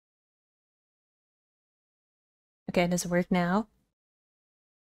Okay, does it work now?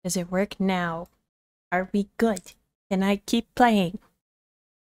 Does it work now? Are we good? Can I keep playing?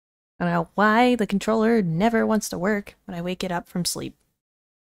 I don't know why the controller never wants to work when I wake it up from sleep.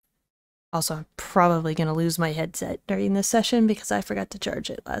 Also, I'm probably gonna lose my headset during this session because I forgot to charge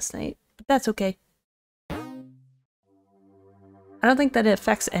it last night. But that's okay. I don't think that it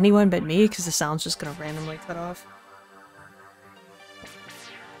affects anyone but me because the sound's just gonna randomly cut off.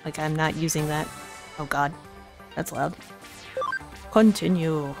 Like, I'm not using that. Oh god. That's loud.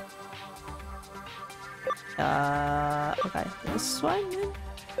 Continue. Okay. This one?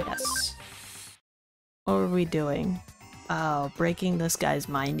 Yes. What are we doing? Oh, breaking this guy's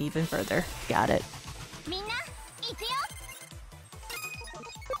mind even further. Got it.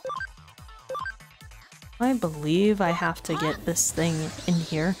 I believe I have to get this thing in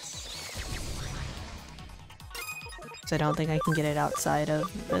here. Because I don't think I can get it outside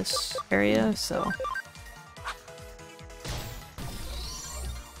of this area, so...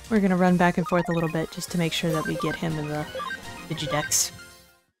 We're gonna run back and forth a little bit just to make sure that we get him in the Digidex.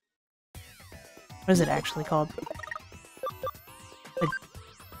 What is it actually called?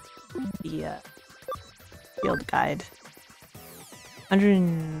 The field guide.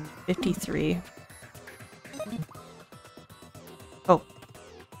 153. Oh.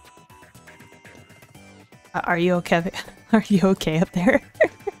 Are you okay? Are you okay up there?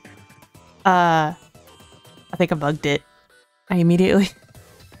 I think I bugged it. I immediately...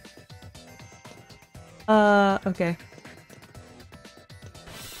 okay.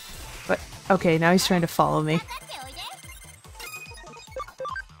 But, okay, now he's trying to follow me.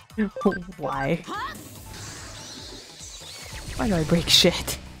 Why? Why do I break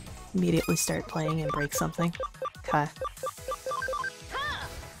shit? Immediately start playing and break something. Okay.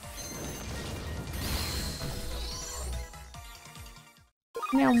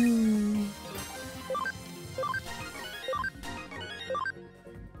 Meow.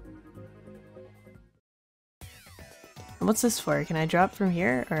 What's this for? Can I drop from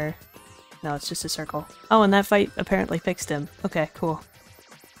here, or...? No, it's just a circle. Oh, and that fight apparently fixed him. Okay, cool.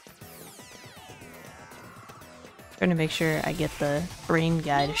 Trying to make sure I get the brain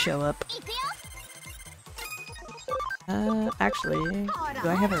guy to show up. Actually, do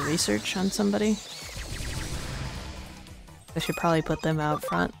I have a research on somebody? I should probably put them out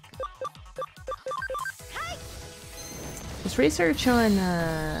front. Is research on,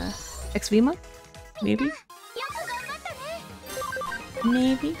 Vtuber? Maybe?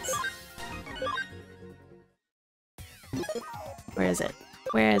 Maybe? Where is it?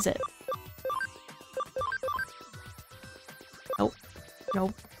 Where is it? Nope.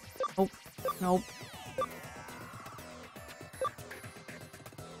 Nope. Nope. Nope.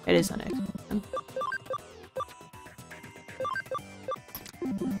 It is on X.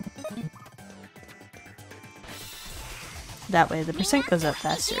 That way the percent goes up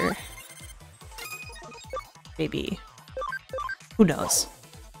faster. Maybe. Who knows?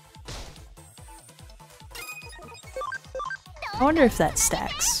 I wonder if that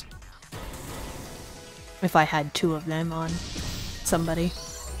stacks. If I had two of them on somebody.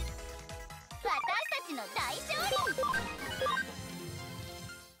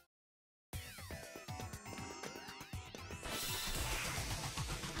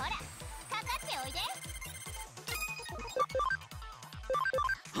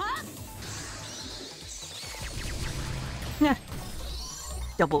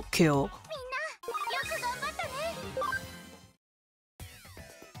 Double kill.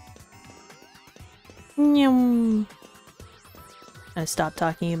 I'm gonna stop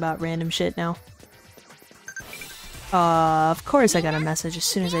talking about random shit now. Of course I got a message as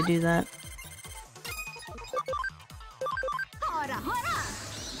soon as I do that.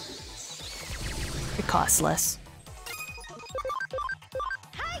 It costs less.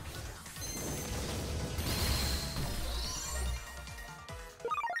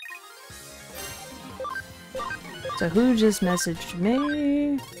 So who just messaged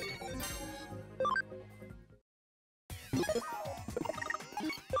me?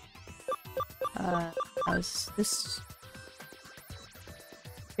 How's this?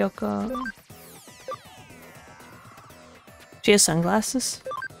 Yoko? She has sunglasses?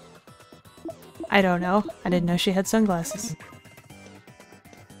 I don't know. I didn't know she had sunglasses.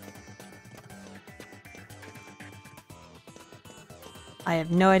 I have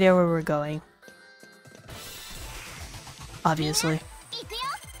no idea where we're going. Obviously.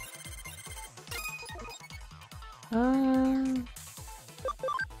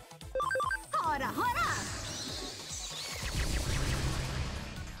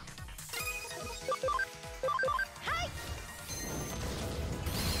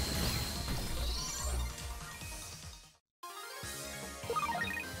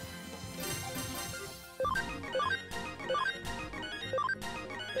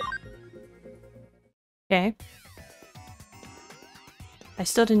 Okay. I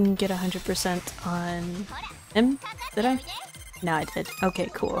still didn't get 100% on him, did I? No, I did. Okay,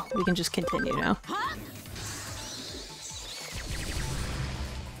 cool. We can just continue now.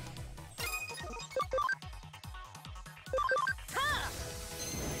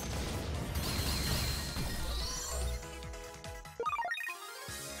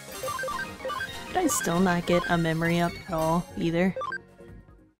 Did I still not get a memory up at all, either?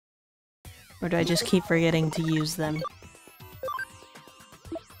 Or do I just keep forgetting to use them?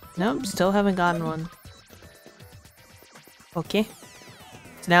 Nope, still haven't gotten one. Okay.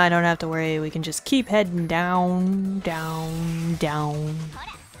 So now I don't have to worry, we can just keep heading down, down, down.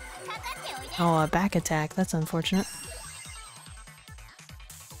 Oh, a back attack, that's unfortunate.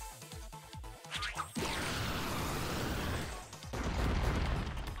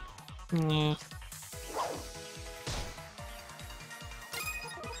 Nyeh.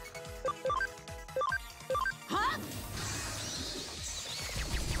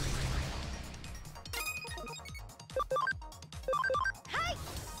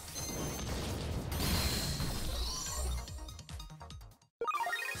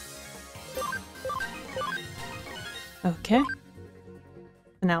 Okay.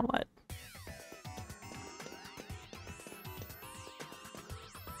 Now what?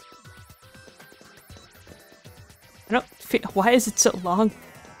 I don't feel— why is it so long?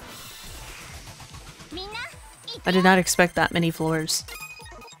 I did not expect that many floors.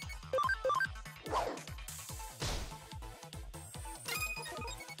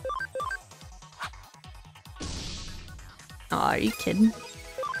 Aw, are you kidding?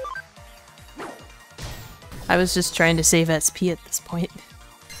 I was just trying to save SP at this point.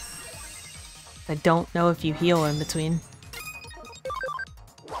 I don't know if you heal in between.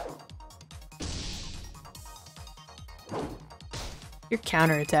 Your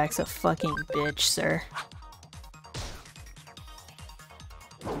counterattack's a fucking bitch, sir.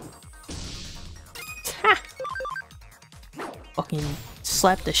 Ha! Fucking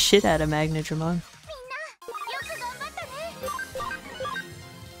slap the shit out of Magnadramon.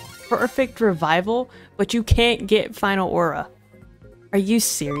 Perfect revival, but you can't get final aura. Are you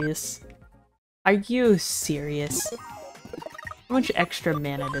serious? Are you serious? How much extra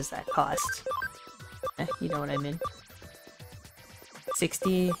mana does that cost? You know what I mean.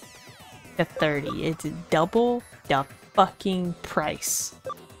 60 to 30. It's double the fucking price.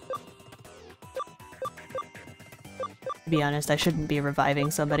 To be honest, I shouldn't be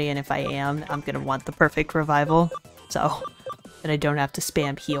reviving somebody, and if I am, I'm gonna want the perfect revival. So that I don't have to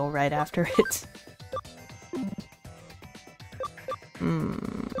spam heal right after it.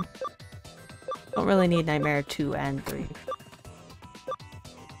 Don't really need Nightmare 2 and 3.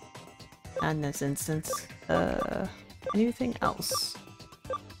 Not in this instance. Anything else?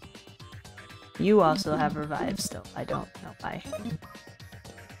 You also have revive still. I don't know why.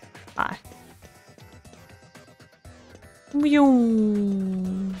 Ah.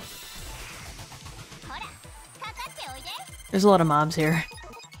 There's a lot of mobs here.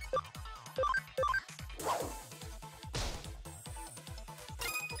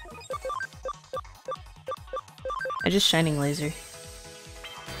 I just Shining Laser.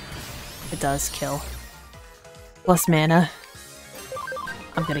 It does kill. Plus mana.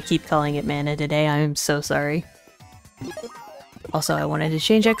 I'm gonna keep calling it mana today, I'm so sorry. Also, I wanted to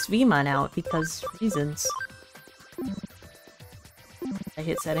change XVmon out because reasons. I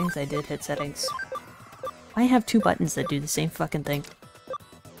hit settings? I did hit settings. I have two buttons that do the same fucking thing.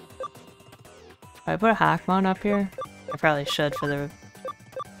 Should I put a Hackmon up here? I probably should for the...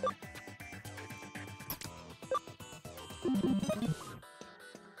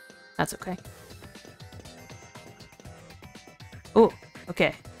 That's okay. Oh,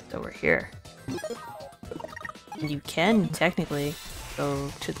 okay. So we're here. And you can technically go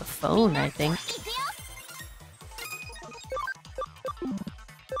to the phone, I think.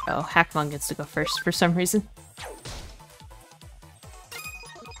 Oh, Hackmon gets to go first for some reason.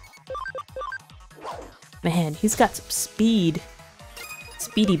 Man, he's got some speed.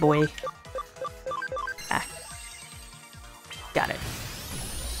 Speedy boy. Ah. Got it.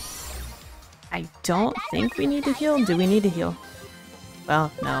 I don't think we need to heal. Do we need to heal?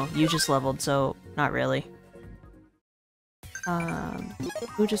 Well, no. You just leveled, so not really.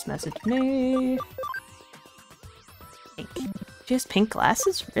 Who just messaged me? Pink. She has pink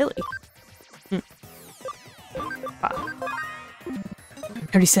glasses? Really? Wow.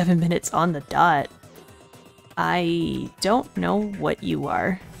 37 minutes on the dot. I don't know what you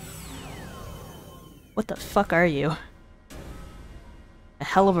are. What the fuck are you? A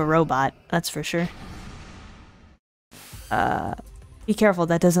hell of a robot, that's for sure. Be careful,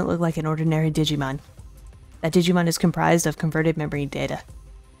 that doesn't look like an ordinary Digimon. That Digimon is comprised of converted memory data.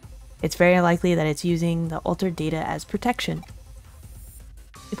 It's very likely that it's using the altered data as protection.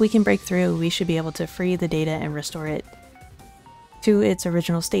 If we can break through, we should be able to free the data and restore it to its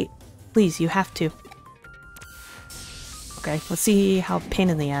original state. Please, you have to. Okay, let's see how pain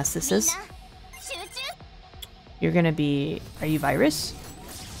in the ass this is. You're gonna be... Are you virus?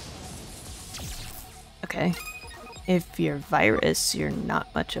 Okay. If you're virus, you're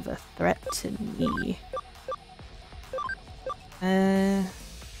not much of a threat to me. We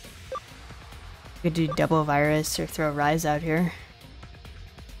could do double virus or throw Rise out here.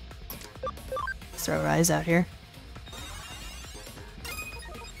 Let's throw Rise out here.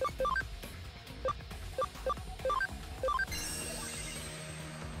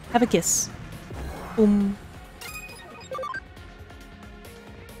 Have a kiss. Boom.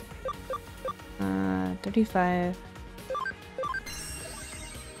 35.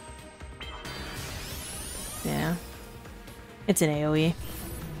 Yeah. It's an AoE.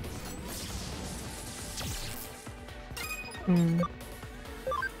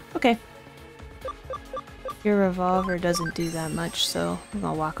 Okay. Your revolver doesn't do that much, so I'm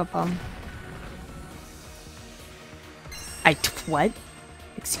gonna walk up on. What?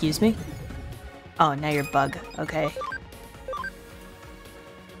 Excuse me? Oh, now you're bug. Okay.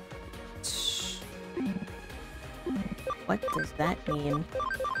 What does that mean?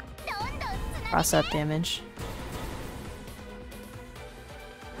 Cross up damage.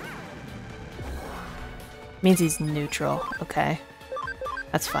 Means he's neutral. Okay.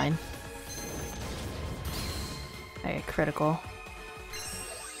 That's fine. Okay, critical.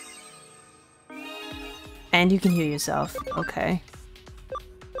 And you can heal yourself. Okay.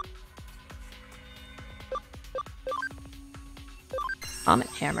 Comet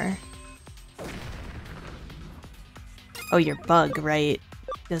hammer. Oh, you're bug, right?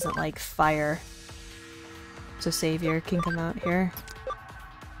 Doesn't like fire. So Savior can come out here.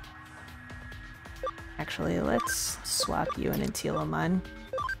 Actually, let's swap you and Antilamon.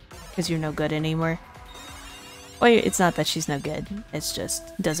 Because you're no good anymore. Well, it's not that she's no good. It's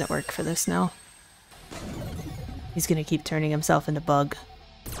just doesn't work for this now. He's gonna keep turning himself into bug.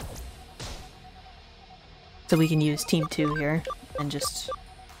 So we can use Team 2 here and just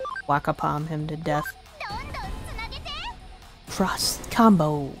Wakapom him to death. Frost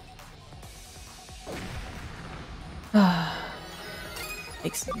combo!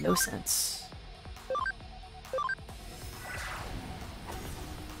 Makes no sense.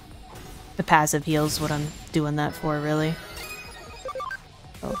 The passive heal's what I'm doing that for, really.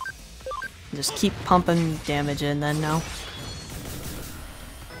 Oh. Just keep pumping damage in then now.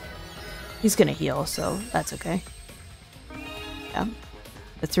 He's gonna heal, so that's okay. Yeah.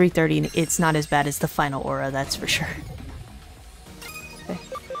 The 330, it's not as bad as the final aura, that's for sure. Okay.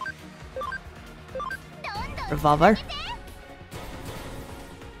 Revolver.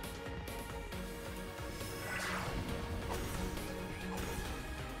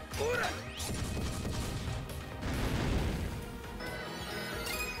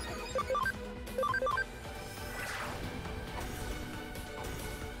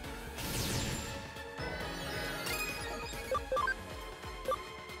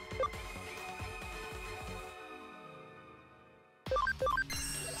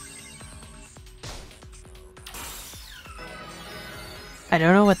 I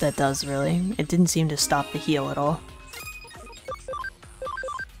don't know what that does, really. It didn't seem to stop the heal at all.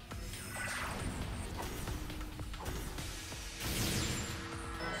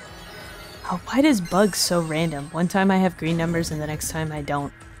 Oh, why does bugs so random? One time I have green numbers and the next time I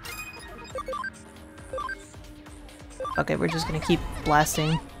don't. Okay, we're just gonna keep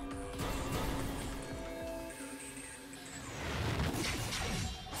blasting.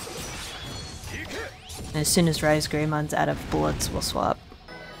 And as soon as Rise Greymon's out of bullets, we'll swap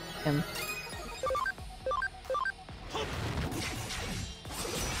him.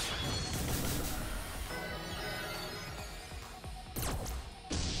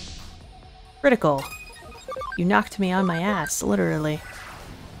 Critical! You knocked me on my ass, literally.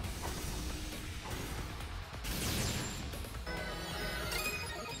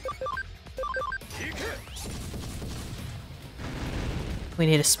 We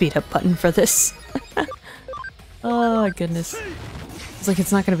need a speed up button for this. Oh goodness. It's like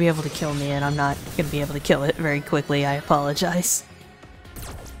it's not going to be able to kill me and I'm not going to be able to kill it very quickly, I apologize.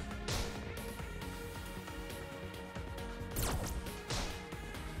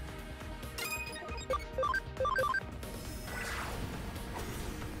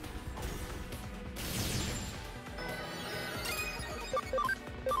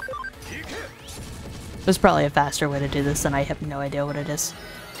 There's probably a faster way to do this and I have no idea what it is.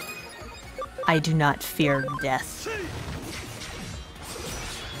 I do not fear death.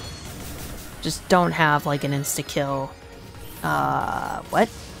 Just don't have like an insta-kill. What?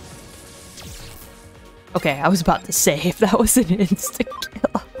 Okay, I was about to say if that was an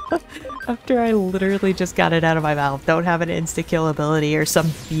insta-kill. After I literally just got it out of my mouth. Don't have an insta-kill ability or some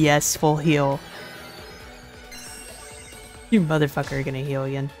BS full heal. You motherfucker are gonna heal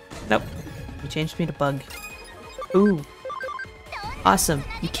again. Nope. You changed me to bug. Ooh. Awesome.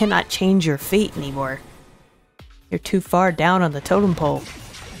 You cannot change your fate anymore. You're too far down on the totem pole.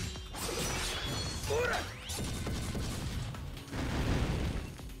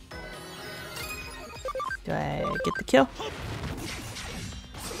 Do I get the kill?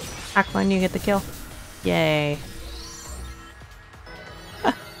 Aquan, you get the kill. Yay.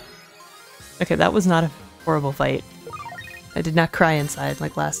 Okay, that was not a horrible fight. I did not cry inside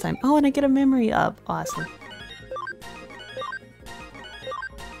like last time. Oh, and I get a memory up. Awesome.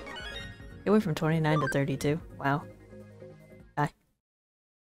 It went from 29 to 32. Wow. Bye.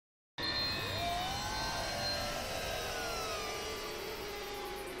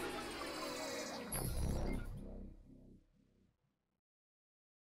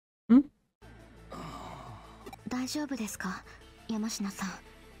 Hmm? 大丈夫ですか、山科さん。あ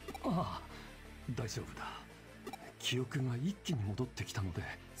あ、大丈夫だ。記憶が一気に戻ってきたので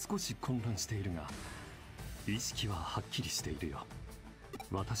少し混乱しているが、意識ははっきりしているよ。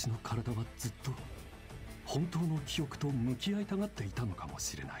私の体はずっと本当の記憶と向き合いたがっていたのかも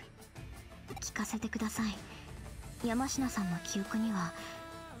しれない。聞かせてください。山科さんの記憶には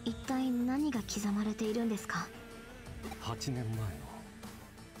一体何が刻まれているんですか。8年前の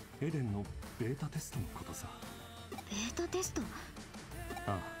エデンのベータテストのことさ。ベータテスト？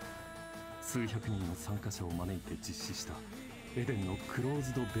ああ、数百人の参加者を招いて実施したエデンのクロー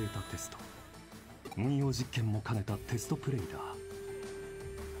ズドベータテスト。運用実験も兼ねたテストプレイだ。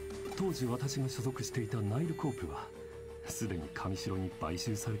当時私が所属していたナイルコープはすでに上城に買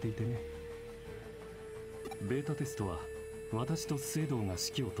収されていてね。ベータテストは私とスエドウが指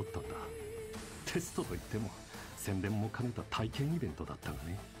揮を執ったんだ。テストといっても宣伝も兼ねた体験イベントだったが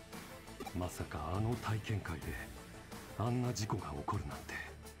ね。まさかあの体験会であんな事故が起こるなんて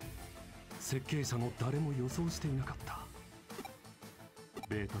設計者の誰も予想していなかった。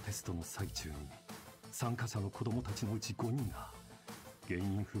ベータテストの最中に参加者の子供たちのうち5人が原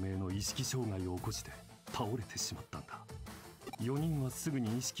因不明の意識障害を起こして倒れてしまったんだ。4人はすぐ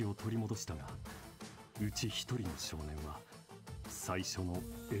に意識を取り戻したが、うち1人の少年は最初の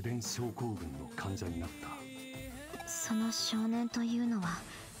エデン症候群の患者になった。その少年というのは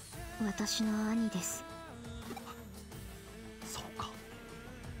私の兄です。そうか、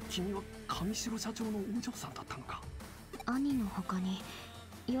君は上白社長のお嬢さんだったのか。兄の他に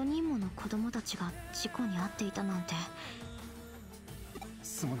4人もの子供たちが事故に遭っていたなんて。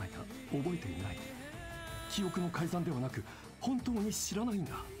すまないが覚えていない。記憶の改ざんではなく本当に知らないん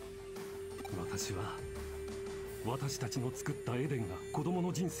だ。私は私たちの作ったエデンが子供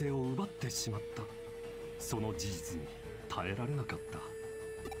の人生を奪ってしまった。その事実に耐えられなかった。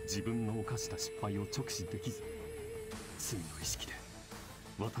自分の犯した失敗を直視できず、罪の意識で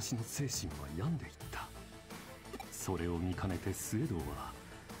私の精神は病んでいった。それを見かねてスエドウは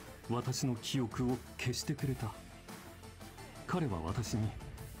私の記憶を消してくれた。彼は私に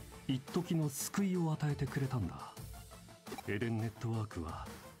一時の救いを与えてくれたんだ。エデンネットワークは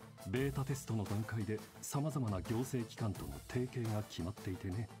ベータテストの段階で様々な行政機関との提携が決まっていて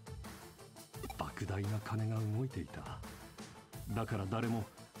ね。莫大な金が動いていた。だから誰も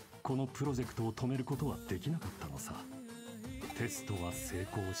このプロジェクトを止めることはできなかったのさ。テストは成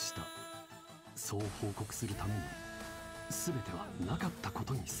功した、そう報告するために全てはなかったこ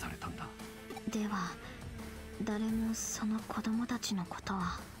とにされたんだ。では誰もその子供たちのこと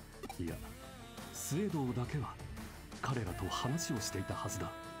は。いや、スエドウだけは彼らと話をしていたはず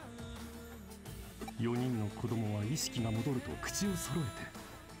だ。4人の子供は意識が戻ると口を揃えて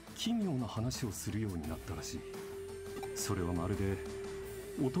奇妙な話をするようになったらしい。それはまるで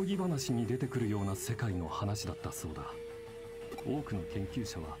おとぎ話に出てくるような世界の話だったそうだ。多くの研究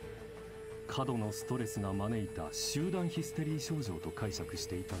者は過度のストレスが招いた集団ヒステリー症状と解釈し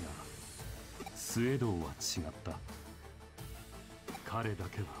ていたが、スエドウは違った。彼だ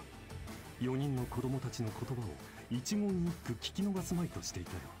けは4人の子供たちの言葉を一言一句聞き逃すまいとしてい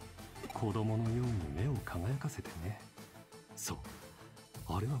たよ。子供のように目を輝かせてね。そう、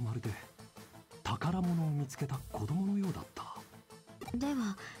あれはまるで宝物を見つけた子供のようだった。で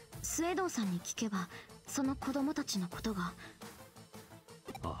はスエドウさんに聞けばその子供たちのことが。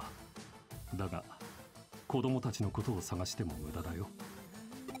ああ、だが子供たちのことを探しても無駄だよ。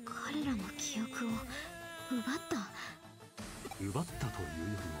彼らの記憶を奪った？奪ったというよ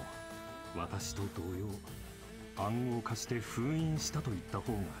りも私と同様、暗号化して封印したと言った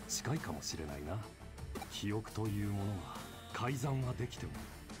方が近いかもしれないな。記憶というものは改ざんはできても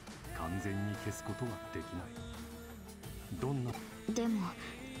完全に消すことはできない。どんなでも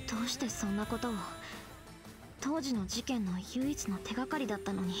どうしてそんなことを。当時の事件の唯一の手がかりだっ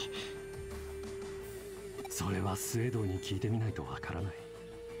たのに。それはスエドに聞いてみないとわからない。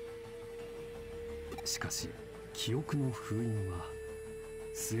しかし記憶の封印は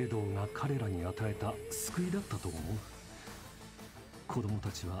スエドが彼らに与えた救いだったと思う。子供た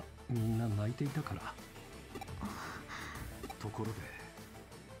ちはみんな泣いていたから。ところで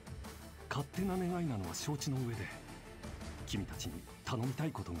勝手な願いなのは承知の上で、君たちに頼みた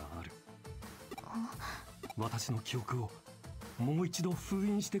いことがある。私の記憶をもう一度封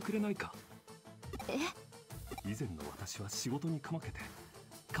印してくれないか。以前の私は仕事にかまけて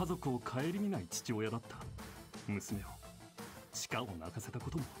家族を顧みない父親だった。娘を地下を泣かせたこ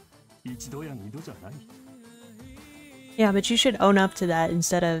とも一度や二度じゃない。 Yeah, but you should own up to that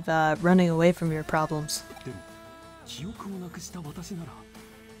instead of running away from your problems. でも記憶をなくした私なら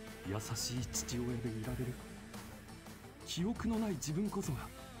優しい父親でいられる。記憶のない自分こそが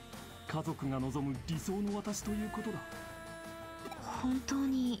家族が望む理想の私ということだ。本当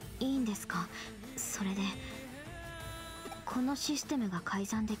にいいんですか？それでこのシステムが改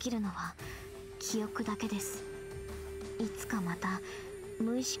ざんできるのは記憶だけです。いつかまた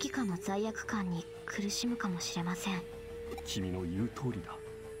無意識下の罪悪感に苦しむかもしれません。君の言う通りだ。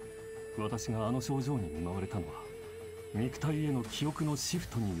私があの症状に見舞われたのは肉体への記憶のシフ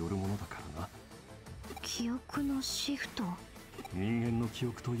トによるものだからな。記憶のシフト？人間の記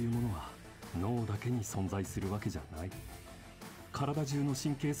憶というものは脳だけに存在するわけじゃない。体中の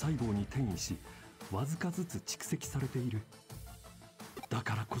神経細胞に転移し、わずかずつ蓄積されている。だ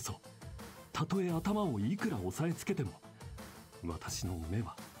からこそ、たとえ頭をいくら押さえつけても、私の目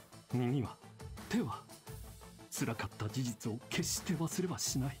は、耳は、手は辛かった事実を決して忘れは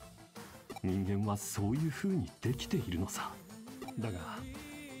しない。人間はそういう風にできているのさ。だが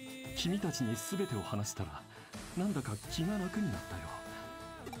君たちに全てを話したらなんだか気が楽になっ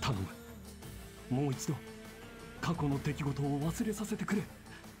たよ。頼む、もう一度過去の出来事を忘れさせてくれ。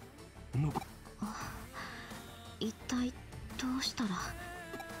一体どうしたら。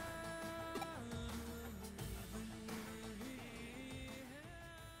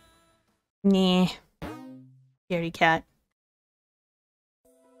Nah. Scaredy cat.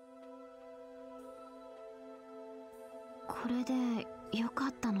 これで良か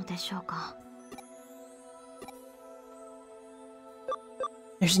ったのでしょうか。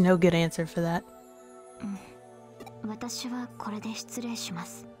There's no good answer for that. 私はこれで失礼しま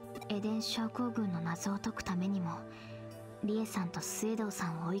す。エデン症候群の謎を解くためにもリエさんとスエドウさ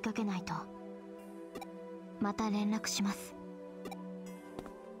んを追いかけないと。また連絡します。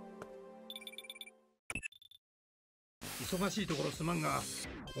忙しいところすまんが、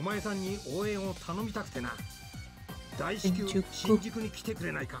お前さんに応援を頼みたくてな。大至急新宿に来てく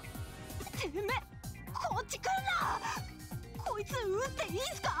れないか。てめえ、こっち来んな。こいつ撃っていいっ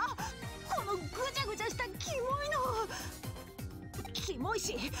すか？このぐちゃぐちゃしたキモいの。キモい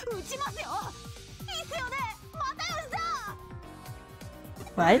し撃ちますよ。いいっすよね。又吉さ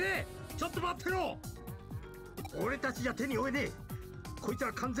ん。What? ちょっと待ってろ。俺たちじゃ手に負えねえ。こいつ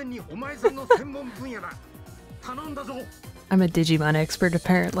は完全にお前さんの専門分野だ。頼んだぞ。I'm a Digimon expert,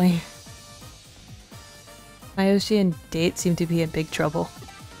 apparently. Mayoshi and Date seem to be in big trouble.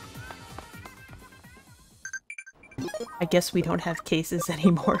 I guess we don't have cases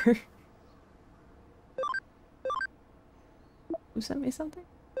anymore. Who sent me something?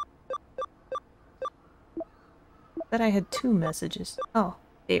 But I had 2 messages. Oh,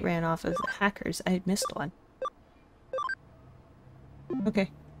 Date ran off as hackers. I missed one. Okay.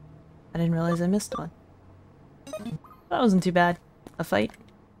 I didn't realize I missed one. That wasn't too bad. A fight.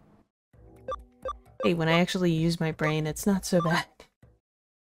 Hey, when I actually use my brain, it's not so bad.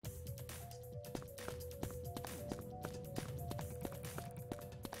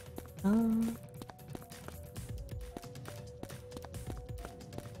 I'm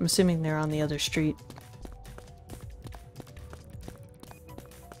assuming they're on the other street.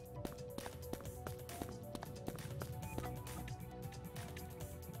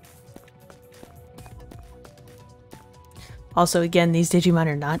 Also, again, these Digimon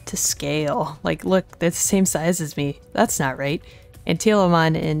are not to scale. Like, look, they're the same size as me. That's not right. And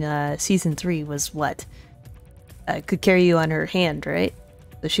Telemon in Season 3 was what? Could carry you on her hand, right?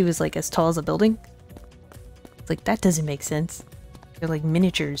 So she was like as tall as a building? It's like, that doesn't make sense. They're like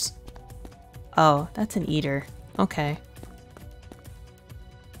miniatures. Oh, that's an eater. Okay.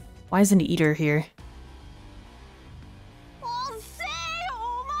 Why is an eater here?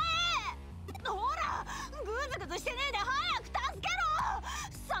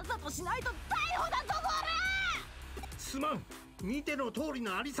 しないと逮捕だぞこれ。すまん、見ての通り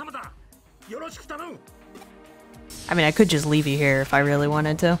のありさまだ。よろしく頼む。 I mean, I could just leave you here if I really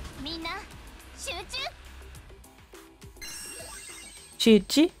wanted to. みんな集中。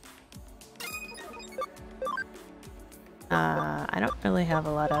Chi-chi? I don't really have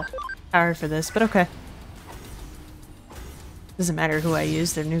a lot of power for this, but okay. Doesn't matter who I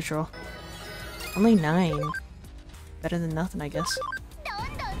use, they're neutral. Only 9. Better than nothing, I guess.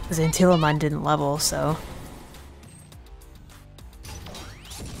 Because Antilamon didn't level, so...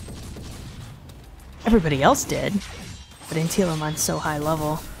 Everybody else did, but Antilamon's so high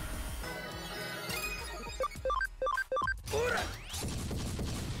level.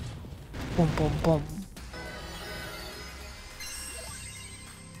 Boom, boom, boom.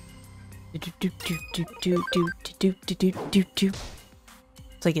 It's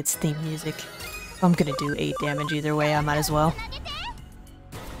like it's theme music. I'm gonna do 8 damage either way, I might as well.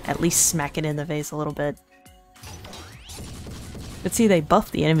 At least smack it in the face a little bit. But see, they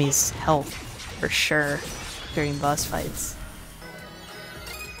buff the enemy's health, for sure, during boss fights.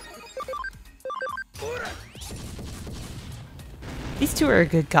 These two are a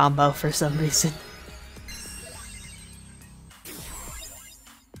good combo for some reason.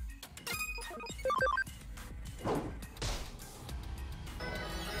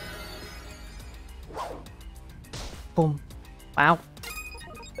 Boom. Wow.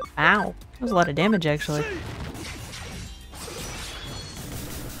 Ow. That was a lot of damage, actually.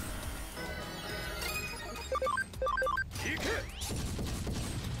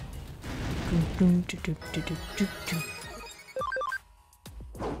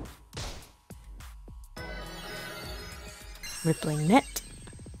 Rippling net.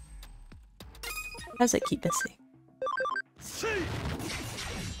 How does it keep missing?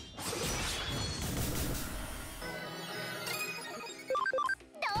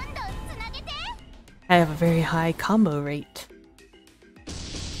 I have a very high combo rate.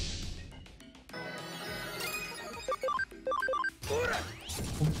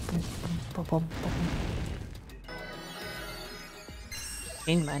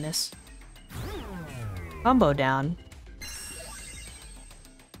 Gain minus. Combo down.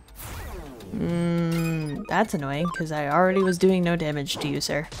 That's annoying, because I already was doing no damage to you,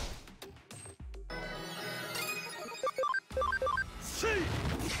 sir.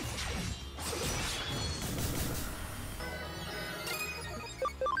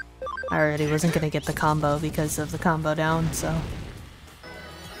 I already wasn't gonna get the combo because of the combo down, so...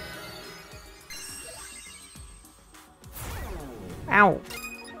 Ow!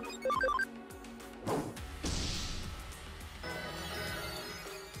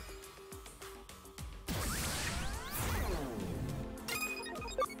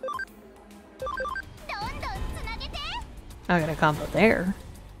 I got a combo there.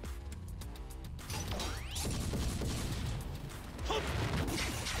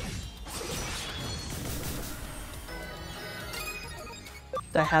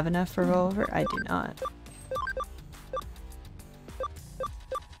 Do I have enough for rollover? I do not.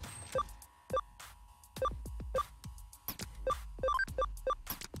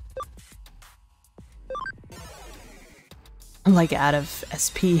 I'm like out of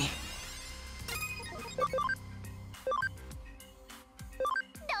SP.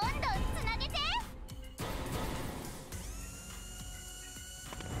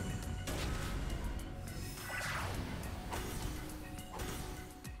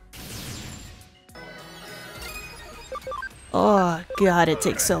 Oh god, it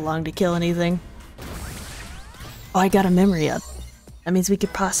takes so long to kill anything. Oh, I got a memory up. That means we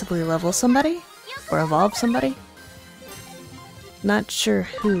could possibly level somebody? Or evolve somebody? Not sure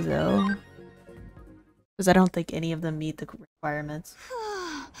who, though. Because I don't think any of them meet the requirements.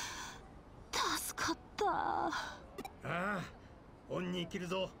 助かった。ああ、恩に生きる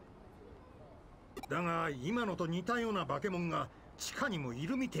ぞ。だが今のと似たような化け物が地下にもい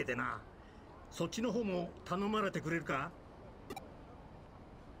るみてえでな。そっちの方も頼まれてくれるか？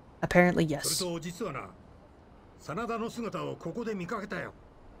 Apparently, そ yes. れと実はな、真田の姿をここで見かけたよ。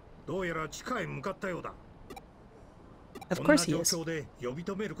どうやら地下へ向かったようだ。 Of こんな course he 状 is. 況で呼び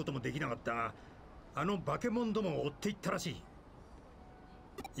止めることもできなかったが、あの化け物どもを追っていったらしい。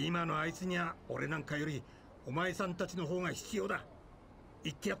今のあいつには俺なんかよりお前さんたちの方が必要だ。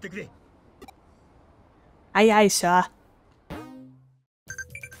言ってやってくれ。Aye aye, sir.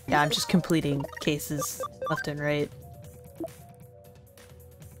 Yeah, I'm just completing cases left and right.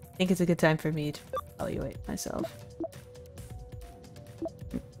 I think it's a good time for me to evaluate myself.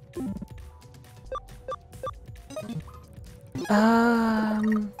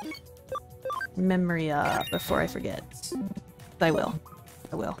 Memory before I forget. I will.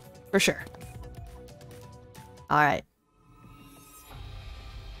 For sure. Alright.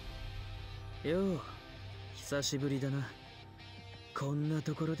 よう、久しぶりだな。こんな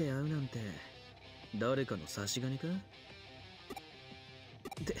ところで会うなんて、誰かの差し金か？っ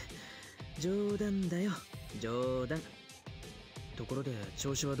て冗談だよ、冗談。ところで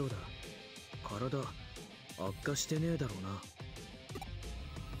調子はどうだ？体悪化してねえだろうな。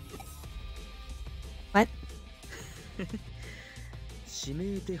What? 指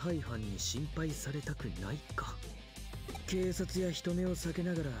名手配犯に心配されたくないか。警察や人目を避け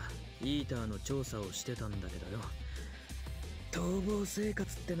ながらイーターの調査をしてたんだけどよ。逃亡生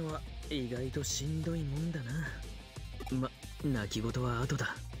活ってのは意外としんどいもんだな。泣き言は後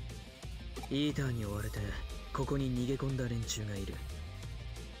だ。イーターに追われてここに逃げ込んだ連中がいる。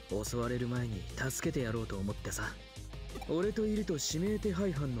襲われる前に助けてやろうと思ってさ。俺といると指名手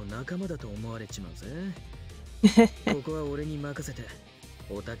配犯の仲間だと思われちまうぜ。ここは俺に任せて、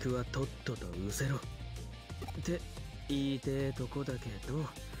オタクはとっとと失せろって言いてえとこだけど、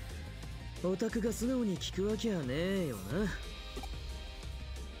オタクが素直に聞くわけはねえよな。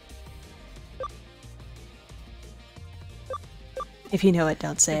If you know it,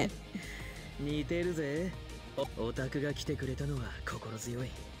 don't say it. 似てるぜ。オタクが来てくれたのは心強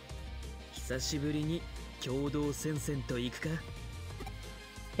い。久しぶりに共同戦線と行くか？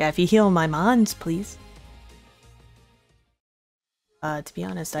 Yeah, if you heal my mons, please. To be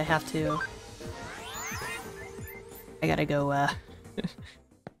honest, I have to... I gotta go,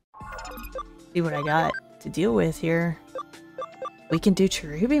 see what I got to deal with here. We can do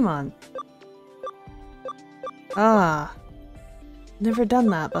Cherubimon. Ah. Never done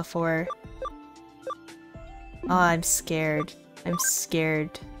that before. Oh, I'm scared. I'm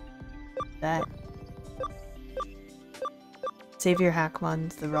scared. That. Savior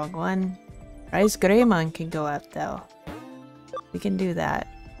Hackmon's the wrong one. Rise Greymon can go up though. We can do that.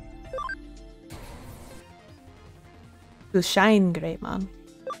 Who's Shine Greymon?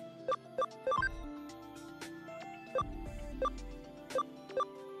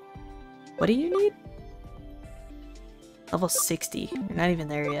 What do you need? Level 60. You're not even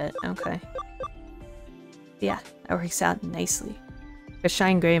there yet. Okay. Yeah, that works out nicely. Because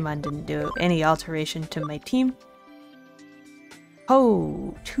Shine Greymon didn't do any alteration to my team.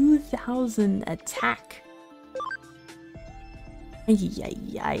 Oh, 2000 attack.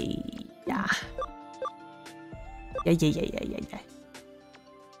 Yeah.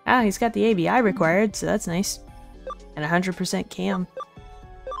 Ah, he's got the ABI required, so that's nice. And 100% cam.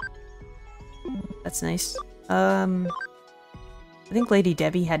 That's nice. I think Lady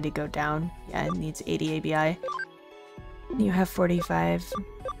Debbie had to go down. Yeah, it needs 80 ABI. You have 45, so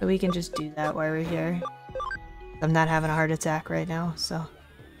we can just do that while we're here. I'm not having a heart attack right now, so...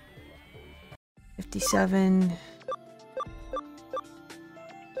 57...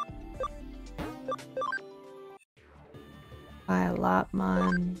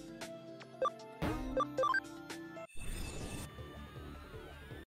 Lotmon.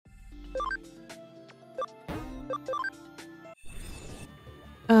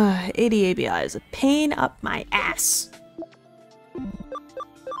 Uh, 80 ABI is a pain up my ass.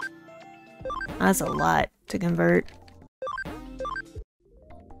 That's a lot to convert.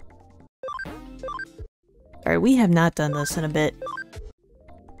 Alright, we have not done this in a bit.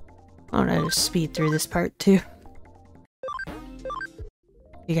 I want to just speed through this part too.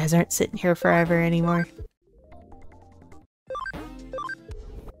 You guys aren't sitting here forever anymore.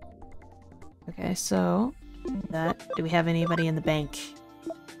 Okay, so that. Do we have anybody in the bank?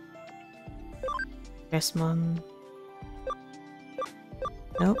 Yes, Mom.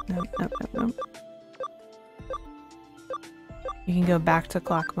 Nope. You can go back to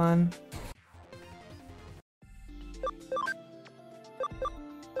Clockmon.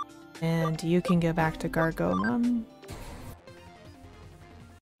 And you can go back to Gargomon.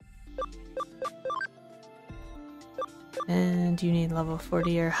 And you need level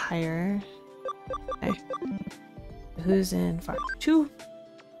 40 or higher. Okay. Who's in Farm 2?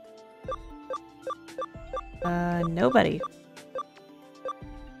 Nobody.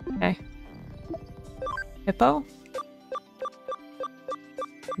 Okay. Hippo?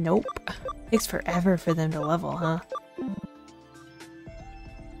 Nope. Takes forever for them to level, huh?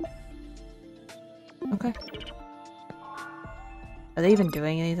 Okay. Are they even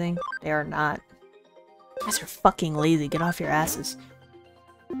doing anything? They are not. You guys are fucking lazy. Get off your asses.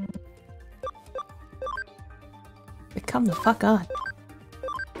 Come the fuck on.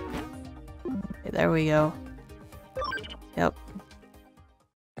 Okay, there we go. Yep.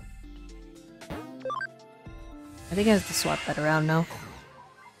 I think I have to swap that around now.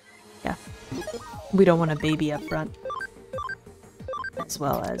 Yeah. We don't want a baby up front. as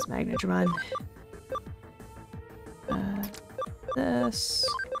well as Magnetron. This.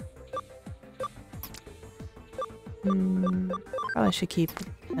 Probably should keep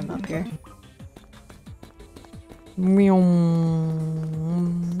him up here.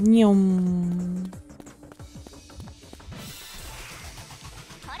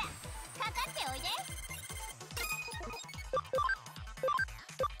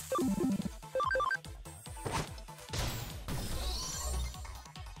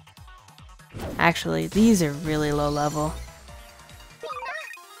 Actually, these are really low level.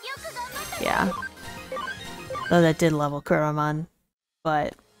 Yeah. Though that did level Kuromon,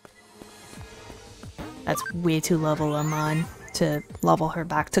 but that's way too level Amon to level her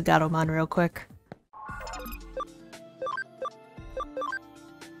back to Garomon real quick.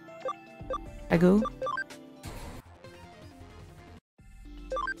 Agu?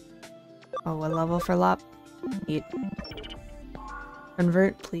 Oh, what level for Lop? 8.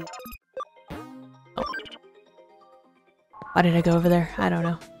 Convert, please. Oh. Why did I go over there? I don't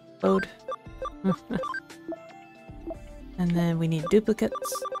know. Load. And then we need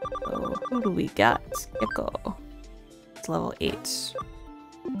duplicates. So who do we got? Gecko. It's level 8.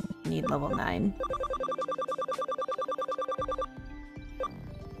 We need level 9.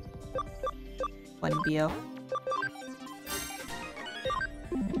 One Bio.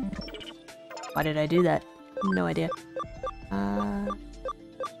 Why did I do that? No idea.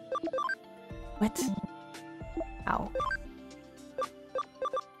 What? Ow.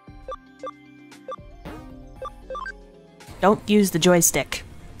 Don't use the joystick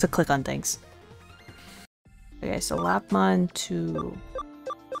to click on things. Okay, so Lapmon to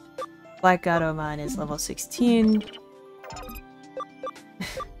Black Garomon is level 16.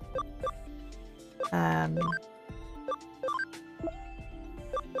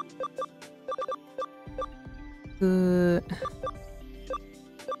 Do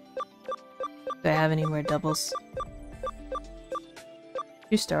I have any more doubles?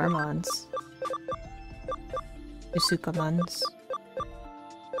 2 Starmons. 2 Sukamons.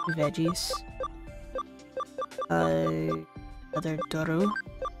 2 Veggies. Another Doru.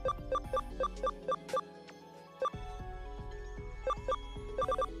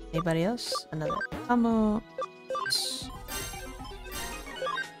 Anybody else? Another Amo.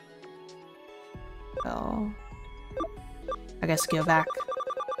 Oh. I guess go back.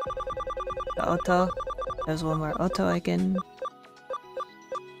 The Oto. There's one more Oto I can.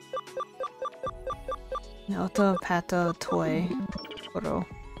 Oto, Pato, Toy, Oro.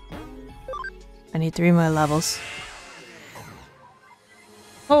 I need 3 more levels.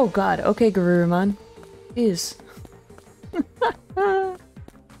 Oh god, okay Garurumon. Jeez.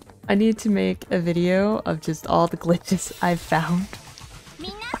 I need to make a video of just all the glitches I've found.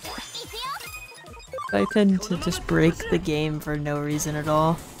 I tend to just break the game for no reason at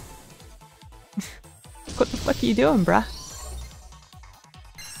all. What the fuck are you doing, bruh?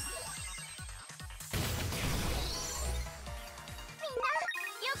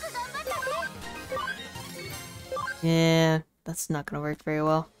 Yeah, that's not gonna work very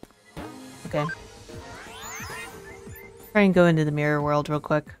well. Okay. Try and go into the mirror world real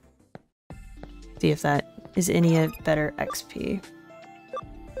quick. See if that is any better XP.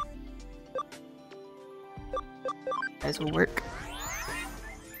 Guys will work.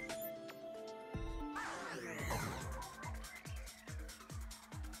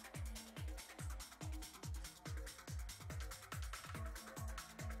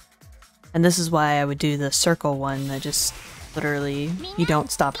 And this is why I would do the circle one that just literally you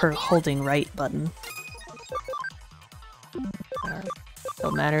don't stop her holding right button.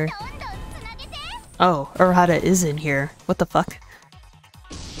 Don't matter. Oh, Arata is in here. What the fuck?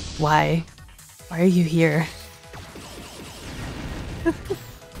 Why? Why are you here? It's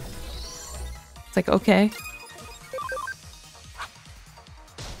like, okay.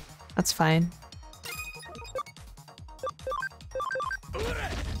 That's fine.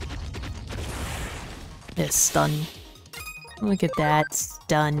 It's stun. Look at that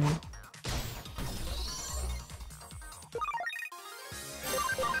stun.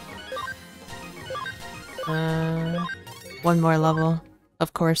 One more level,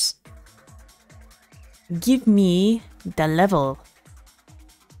 of course. Give me the level.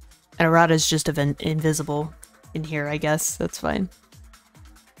 And Arata's just invisible in here, I guess. That's fine.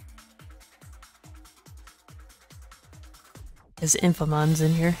 There's Infomon's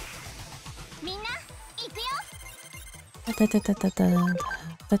in here. Da, da, da, da, da,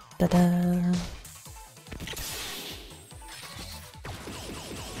 da, da, da.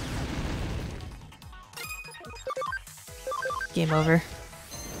 Game over.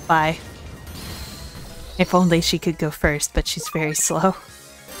 Bye. If only she could go first, but she's very slow.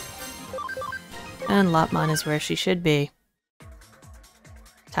 And Lopmon is where she should be.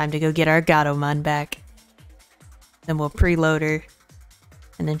 Time to go get our Gatomon back. Then we'll preload her.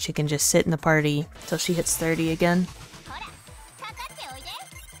 And then she can just sit in the party till she hits 30 again.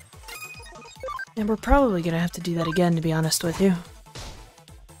 And we're probably gonna have to do that again, to be honest with you.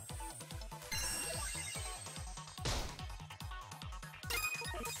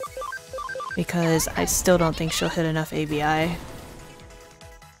 Because I still don't think she'll hit enough ABI.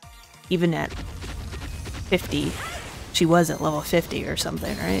 Even at 50. She was at level 50 or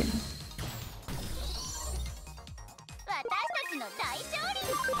something, right?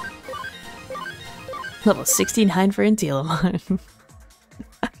 Level 69 for Antilamon.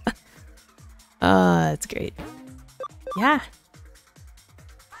 That's great. Yeah.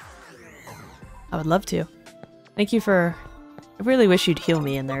 I would love to. Thank you for... I really wish you'd heal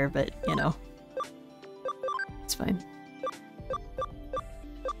me in there, but, you know. It's fine.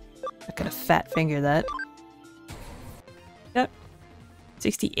 Not gonna fat finger that. Yep.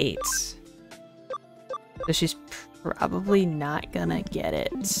 68. So she's probably not gonna get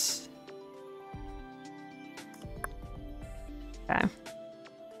it. Okay.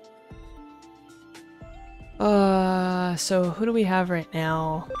 So who do we have right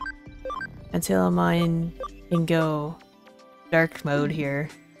now? Antilamon can go dark mode here.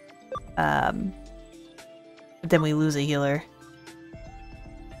 But then we lose a healer.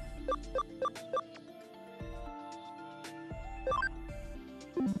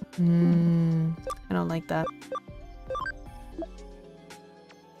 I don't like that.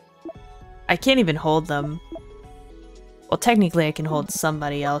 I can't even hold them. Well, technically I can hold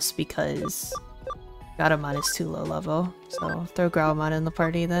somebody else because Gatomon is too low level. So throw Growlmon in the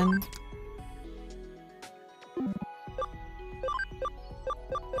party then.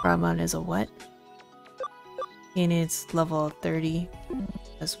 Growlmon is a what? He needs level 30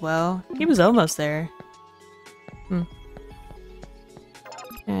 as well. He was almost there. Can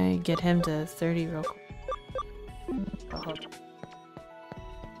I get him to 30 real quick?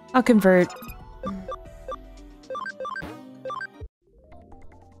 I'll convert.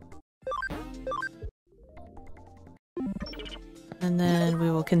 And then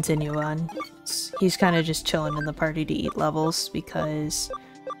we will continue on. He's kind of just chilling in the party to eat levels because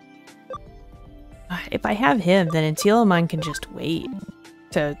if I have him, then Antilamon can just wait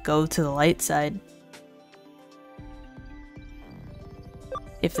to go to the light side.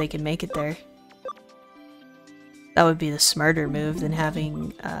 If they can make it there. That would be the smarter move than having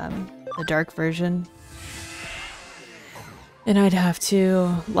the dark version. And I'd have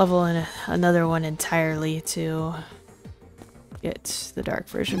to level in another one entirely to get the dark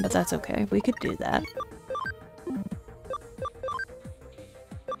version, but that's okay. We could do that.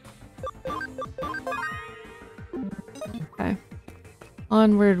 Okay.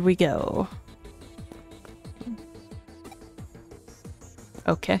 Onward we go.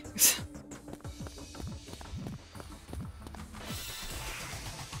 Okay.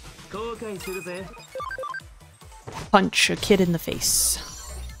 Punch a kid in the face.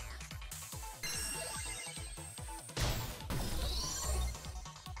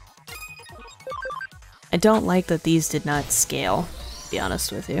 I don't like that these did not scale, to be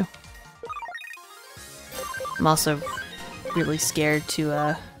honest with you. I'm also really scared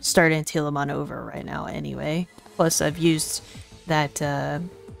to start Antilamon over right now anyway. Plus I've used that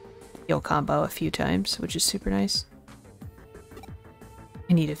heal combo a few times, which is super nice.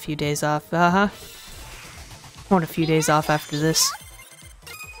 I need a few days off. I want a few days off after this.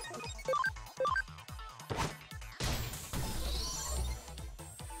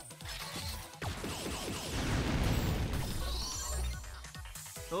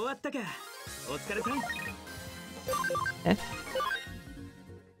 Okay.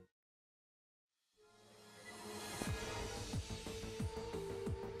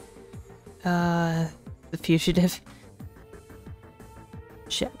 The fugitive.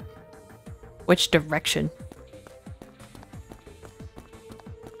 Shit. Which direction?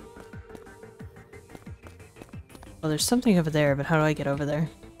 Well, there's something over there, but how do I get over there?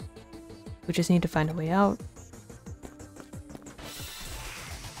 We just need to find a way out.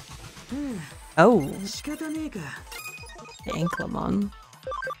 Oh! The Anklamon.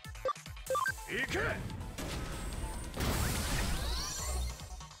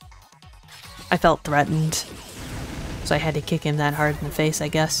 I felt threatened, so I had to kick him that hard in the face, I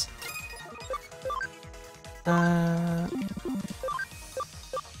guess.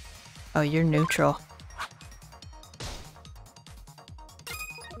 Oh, you're neutral.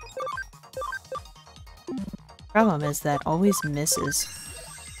 Problem is that always misses.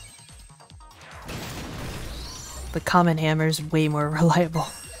 The common hammer's way more reliable.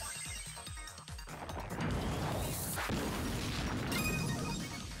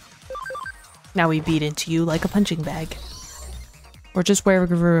 Now we beat into you like a punching bag. Or just wear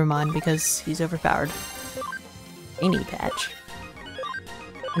Garurumon because he's overpowered. Any patch.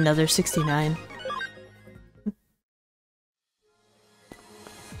 Another 69.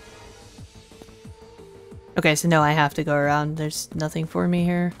 Okay, so no, I have to go around. There's nothing for me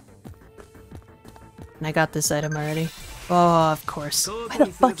here. And I got this item already. Oh, of course. Why the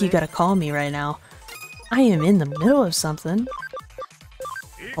fuck you gotta call me right now? I am in the middle of something.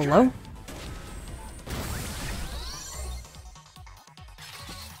 Hello?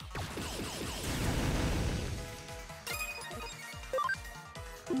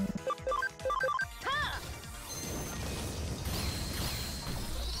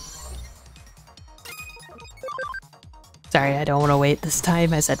 Sorry, I don't want to wait this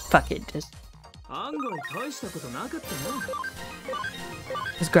time. I said, fuck it, just...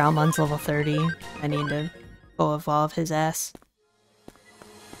 His Growlmon's level 30. I need to go evolve his ass.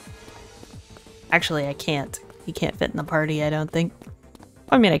 Actually, I can't. He can't fit in the party, I don't think.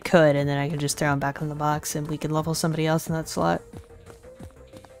 I mean, I could, and then I could just throw him back in the box, and we can level somebody else in that slot.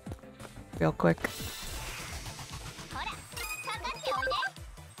 Real quick.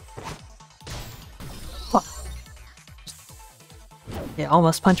 It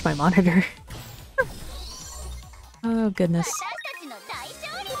almost punched my monitor. Oh goodness.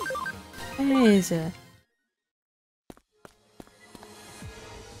 Hey, is it?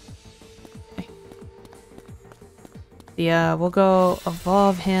 Okay. Yeah, we'll go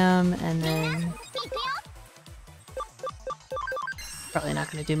evolve him and then... Probably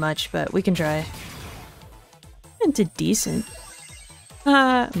not gonna do much, but we can try. Into decent.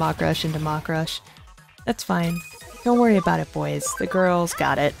 Mock Rush into Mock Rush. That's fine. Don't worry about it, boys. The girls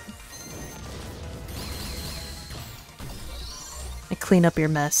got it. I clean up your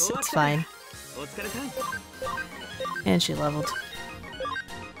mess. It's fine. And she leveled.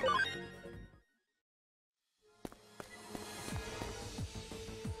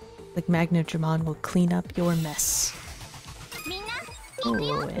 Like Magnodramon will clean up your mess.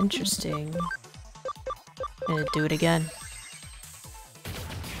 Oh, interesting. I'm gonna do it again.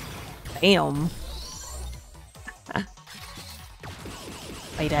 Bam!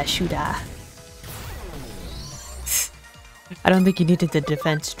 Fighta shooter. I don't think you needed the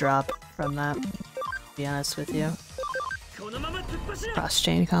defense drop from that, to be honest with you. Cross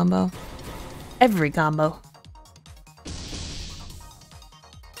chain combo. Every combo.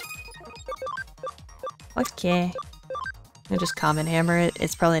 Okay. I just common hammer it.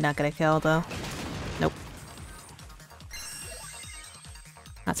 It's probably not gonna kill though. Nope.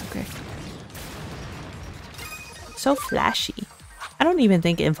 That's okay. So flashy. I don't even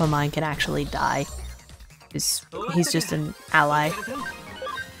think Infomine can actually die. He's just an ally.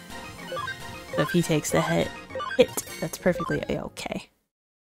 So if he takes the hit, that's perfectly okay.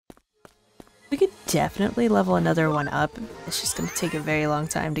 We could definitely level another one up. It's just gonna take a very long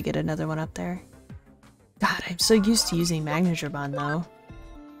time to get another one up there. God, I'm so used to using Magnodramon though.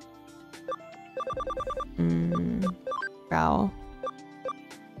 Growl.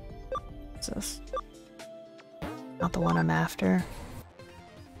 What's this? Not the one I'm after.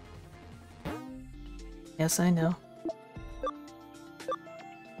 Yes, I know.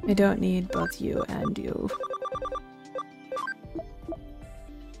 I don't need both you and you.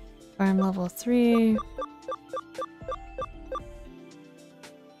 Farm level 3.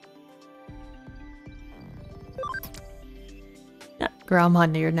 Yeah,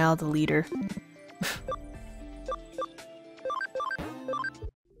 Growlmon, you're now the leader.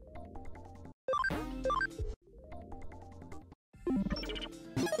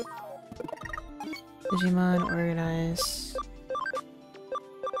 Digimon, organize.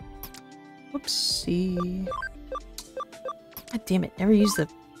 Whoopsie. God damn it, never use the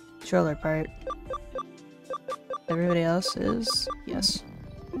controller part. Everybody else is? Yes.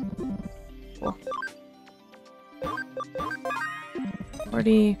 Cool.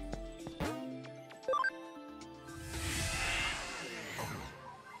 40.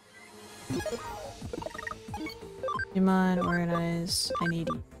 Digimon, organize. I need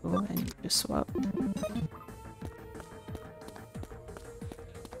you. I need to swap.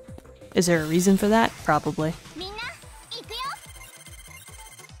 Is there a reason for that? Probably.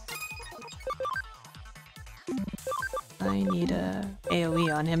 I need a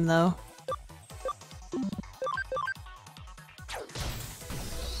AoE on him though.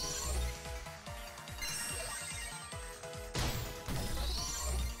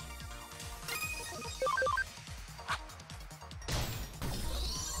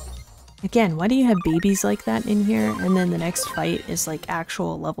 Again, why do you have babies like that in here, and then the next fight is like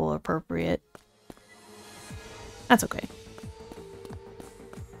actual level appropriate? That's okay.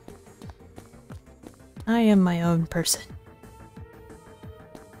 I am my own person.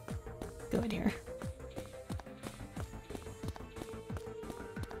 Go in here.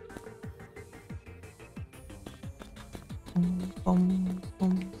 Boom, boom,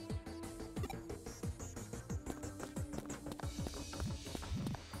 boom.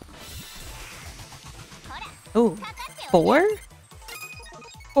 Oh, 4?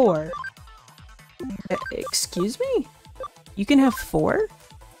 4. Excuse me? You can have 4?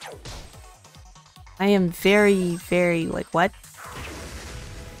 I am very, very, like, what?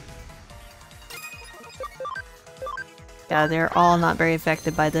 Yeah, they're all not very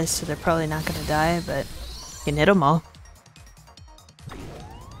affected by this, so they're probably not gonna die, but you can hit them all.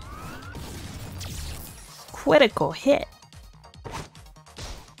 Critical hit.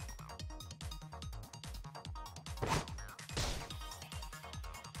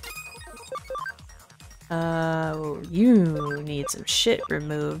 You need some shit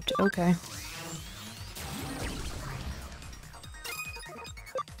removed. Okay.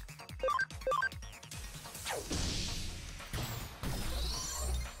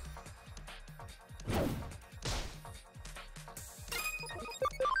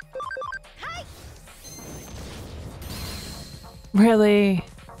 Really?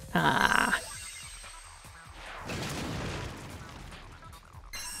 Ah.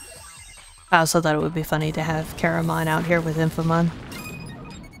 I also thought it would be funny to have Karamon out here with Infamon.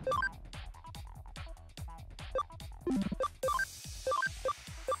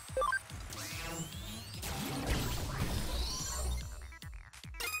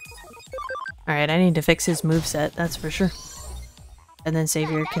 Alright, I need to fix his moveset, that's for sure. And then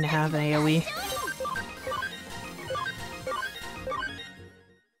Savior can have an AoE.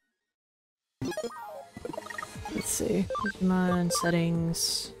 Let's see. Digimon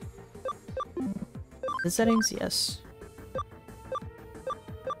settings. The settings, yes.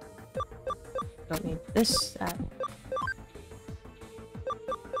 Don't need this, that.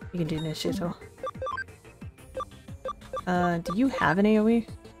 You can do Nishito. Do you have an AoE?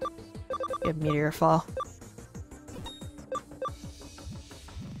 You have Meteor Fall.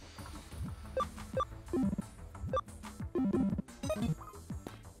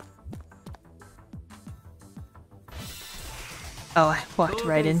 Oh, I walked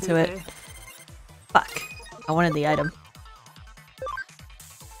right into it. Fuck. I wanted the item.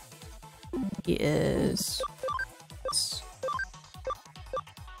 He is...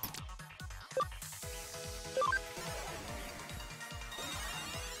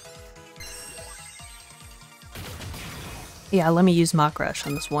 Yeah, let me use Mach Rush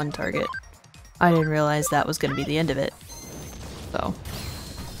on this one target. I didn't realize that was going to be the end of it. So.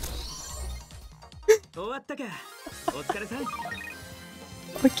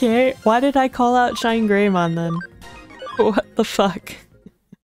 Okay, why did I call out Shine Greymon then? What the fuck?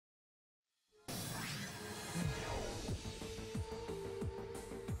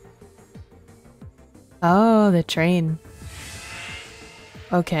 Oh, the train.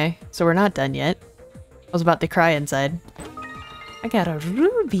 Okay, so we're not done yet. I was about to cry inside. I got a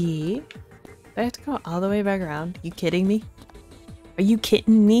ruby. Do I have to go all the way back around? You kidding me? Are you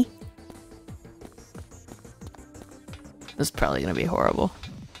kidding me? This is probably gonna be horrible.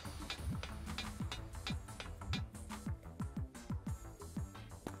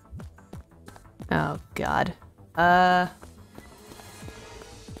 Oh god. I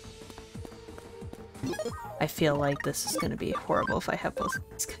feel like this is gonna be horrible if I have both of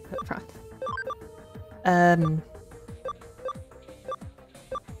these guys up front.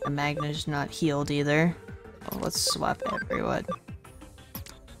 The Magna's not healed either. Oh, let's swap everyone.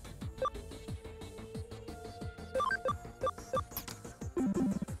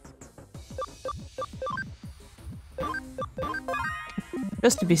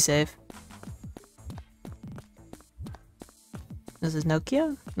 Just to be safe. This is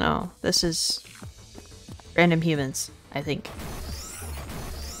Nokia? No, this is Random Humans, I think.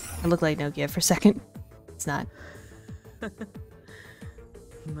 I look like Nokia for a second. It's not.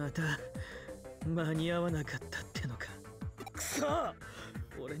 また間に合わなかったってのか。くそ！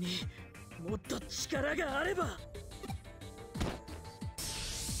俺にもっと力があれば。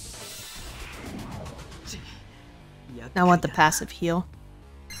I want the passive heal.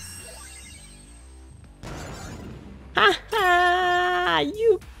 Haha!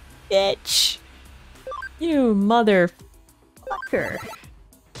 You bitch! You motherfucker!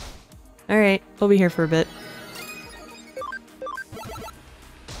 Alright, we'll be here for a bit.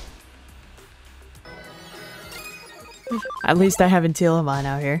 At least I have Telemon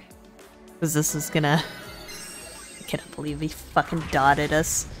out here. Because this is gonna... I cannot believe he fucking dotted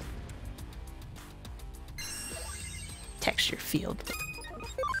us. Texture field.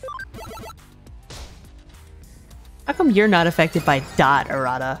 How come you're not affected by dot,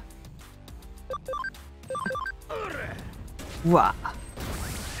 Arata? Wah.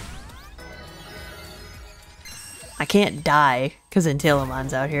 I can't die because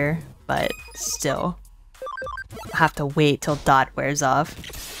Intillamon's out here, but still. I have to wait till dot wears off.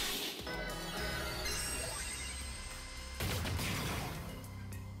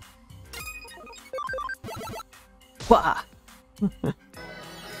 Wah!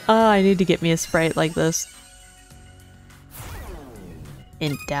 I need to get me a sprite like this.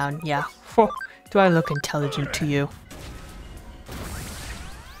 In down, yeah. Do I look intelligent to you?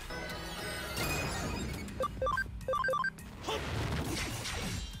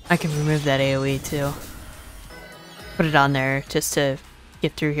 I can remove that AoE too. Put it on there just to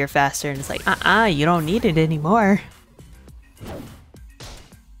get through here faster, and it's like, you don't need it anymore.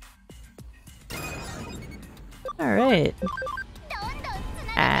 Alright.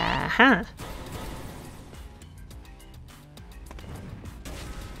 Aha.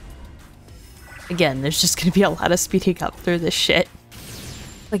 Again, there's just gonna be a lot of speeding up through this shit.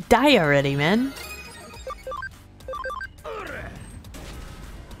 Like, die already, man.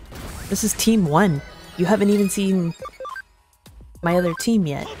 This is team 1. You haven't even seen my other team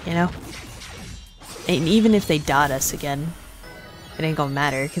yet, you know? And even if they dot us again, it ain't gonna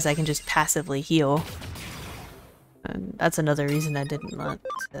matter, because I can just passively heal. And that's another reason I didn't want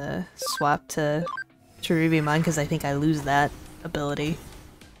to swap to Digimon, because I think I lose that ability.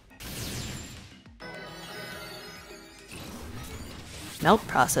 Melt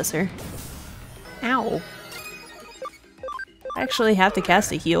processor. Ow. I actually have to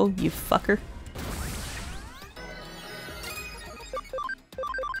cast a heal, you fucker.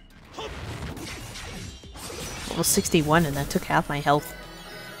 Level 61 and that took half my health.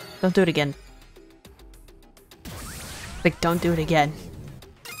 Don't do it again. Like, don't do it again.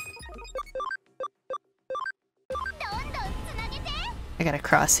 I got a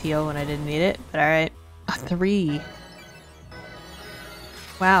cross heal when I didn't need it, but alright. A 3.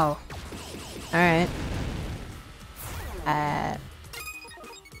 Wow. Alright. I'm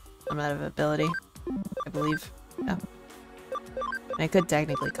out of ability, I believe. Yeah. I could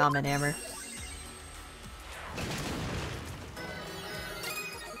technically Common Hammer.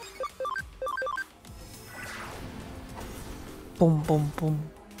 Boom, boom,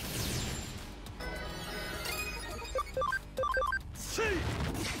 boom.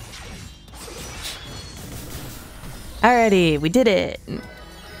 Alrighty, we did it!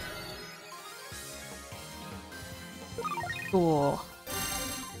 Cool.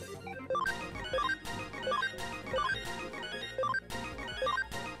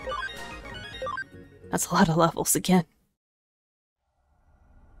 That's a lot of levels again.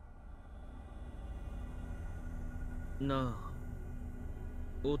なあ、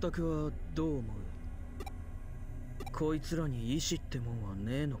オタクはどう思う？こいつらに意志ってもんは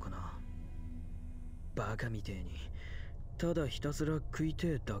ねえのかな？バカみてえに、ただひたすら食いて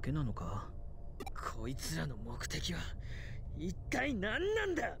えだけなのか？こいつらの目的は一体何な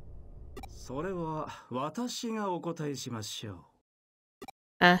んだ？それは私がお答えしましょう。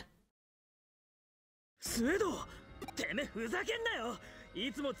スウェード、てめえふざけんなよ！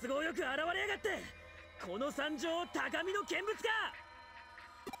いつも都合よく現れやがって！この惨状高みの見物か！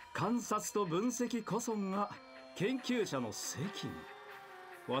観察と分析こそが研究者の責務。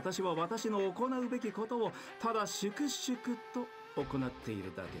私は私の行うべきことをただ粛々と行ってい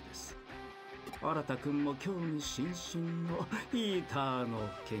るだけです。新田君も興味津々のイーターの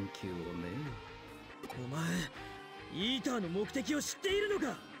研究をね。お前、イーターの目的を知っているの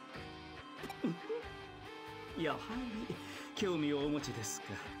か？やはり興味をお持ちですか。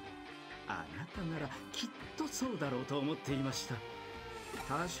あなたならきっとそうだろうと思っていました。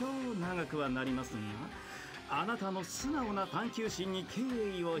多少長くはなりますが、あなたの素直な探求心に敬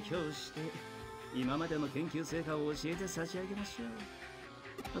意を表して今までの研究成果を教えて差し上げましょ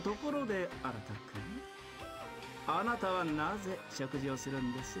う。ところで新田君、あなたはなぜ食事をする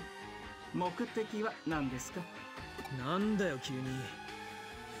んです？目的は何ですか？なんだよ急に。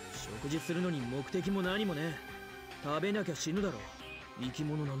食事するのに目的も何もね。食べなきゃ死ぬだろ。生き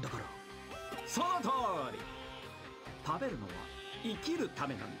物なんだから。その通り。食べるのは生きるた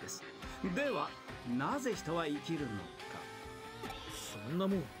めなんです。ではなぜ人は生きるのか。そんな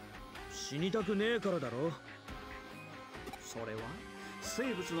もん死にたくねえからだろ。それは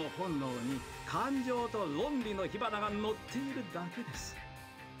生物の本能に感情と論理の火花が乗っているだけです。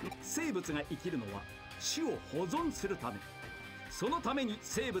生物が生きるのは種を保存するため。そのために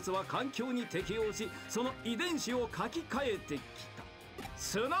生物は環境に適応し、その遺伝子を書き換えてきた。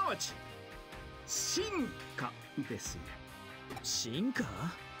すなわち進化ですよ。進化？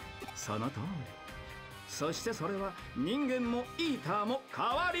その通り。そしてそれは人間もイーターも変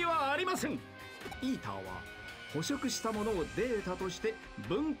わりはありません。イーターは捕食したものをデータとして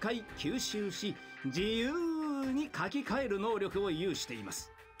分解吸収し、自由に書き換える能力を有していま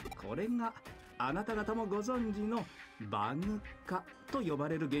す。これがあなた方もご存知のバグ化と呼ば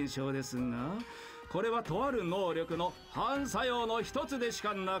れる現象ですが、これはとある能力の反作用の一つでし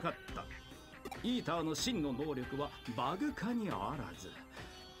かなかった。イーターの真の能力はバグ化にあらず、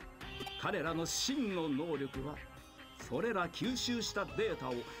彼らの真の能力はそれら吸収したデータ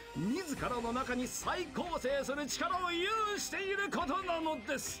を自らの中に再構成する力を有していることなの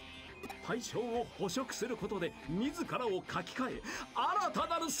です。対象を捕食することで自らを書き換え、新た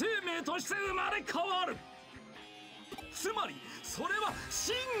なる生命として生まれ変わる。つまりそれは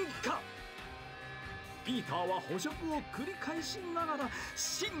進化。イーターは捕食を繰り返しながら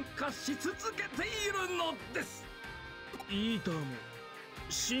進化し続けているのです。イーターも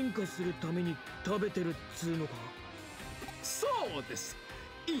進化するために食べてるっつうのか？そうです。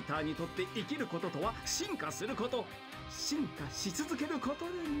イーターにとって生きることとは進化すること、進化し続けること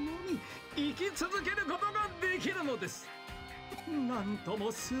でのみ生き続けることができるのです。なんとも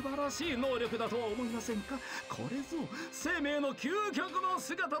素晴らしい能力だとは思いませんか？これぞ生命の究極の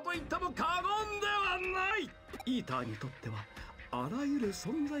姿と言っても過言ではない。イーターにとってはあらゆる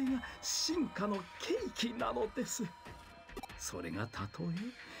存在が進化の契機なのです。それがたとえ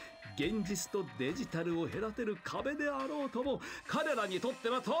現実とデジタルを隔てる壁であろうとも、彼らにとって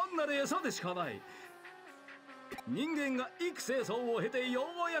は単なる餌でしかない。人間が幾世相を経てよ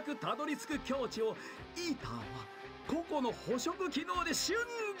うやくたどり着く境地を、イーターは個々の捕食機能で瞬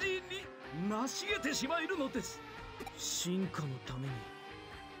時に成し得てしまえるのです。進化のため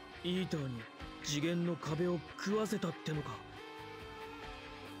にイーターに次元の壁を食わせたってのか？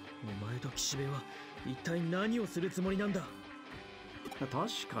お前と岸辺は一体何をするつもりなんだ？確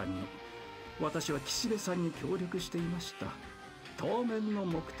かに私は岸辺さんに協力していました。当面の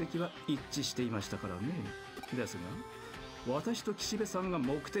目的は一致していましたからね。ですが私と岸辺さんが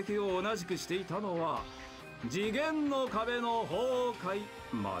目的を同じくしていたのは次元の壁の崩壊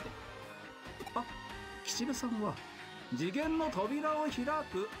まで。岸辺さんは次元の扉を開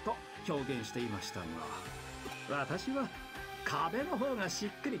くと表現していましたが、私は壁の方がし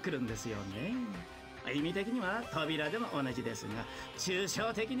っくりくるんですよね。意味的には扉でも同じですが、抽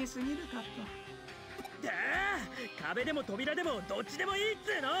象的に過ぎるかと。壁でも扉でもどっちでもいいっ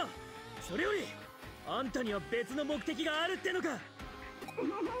つうの。それよりあんたには別の目的があるってのか？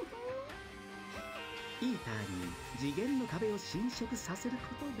イーターに次元の壁を侵食させる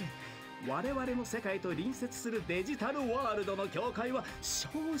ことで、我々の世界と隣接するデジタルワールドの境界は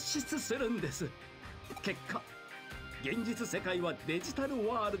消失するんです。結果現実世界はデジタル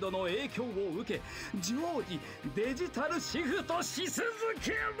ワールドの影響を受け、常時デジタルシフトし続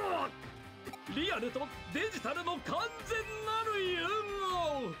ける。リアルとデジタルの完全なる融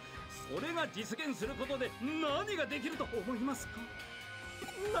合。それが実現することで何ができると思いますか？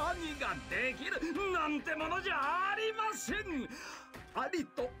何ができるなんてものじゃありません。あり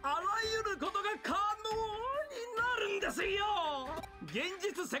とあらゆることが可能になるんですよ。現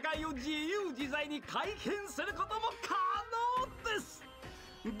実世界を自由自在に改変することも可能です。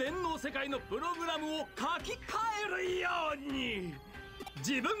電脳世界のプログラムを書き換えるように、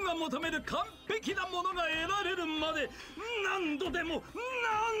自分が求める完璧なものが得られるまで何度でも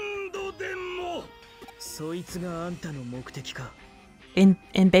何度でも。そいつがあんたの目的か？ In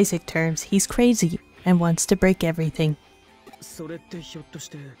basic terms, he's crazy and wants to break everything. それってひょっとし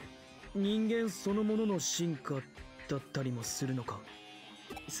て人間そのものの進化だったりもするのか？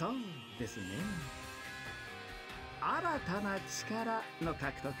そうですね。新たな力の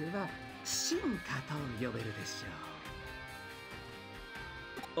獲得は進化と呼べるでし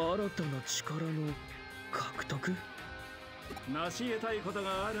ょう。新たな力の獲得？成し得たいこと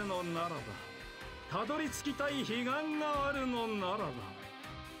があるのならば、たどり着きたい彼岸があるのならば、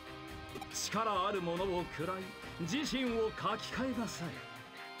力あるものを喰らい自身を書き換えなさい。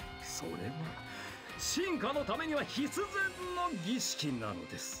それは進化のためには必然の儀式なの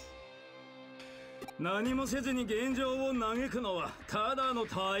です。何もせずに現状を嘆くのはただの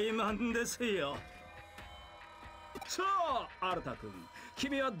怠慢ですよ。さあ、アルタ君、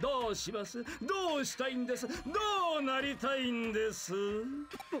君はどうします？どうしたいんです？どうなりたいんです？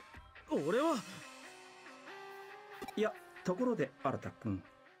俺は。いや、ところでアルタ君、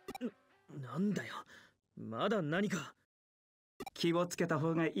なんだよ、まだ何か？気をつけた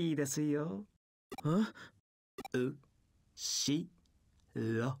方がいいですよ。し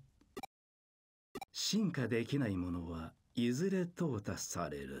ろ。進化できないものはいずれ淘汰さ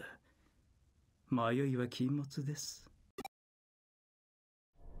れる。迷いは禁物です。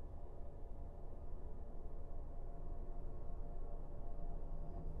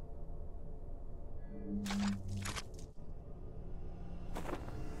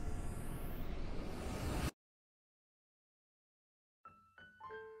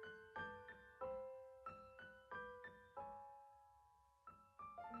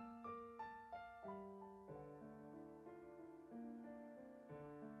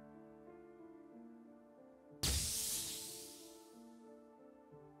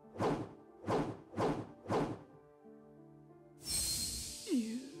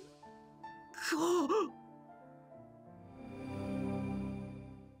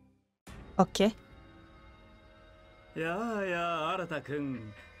OK。やあやあ、新く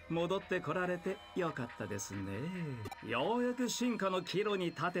ん。戻ってこられてよかったですね。ようやく進化の岐路に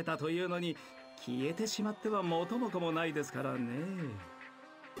立てたというのに、消えてしまっては元も子もないですからね。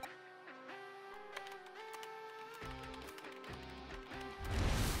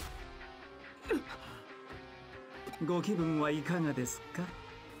ご気分はいかがですか？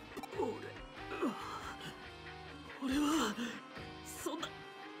俺はそんな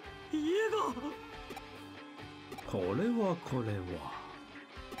家が。これは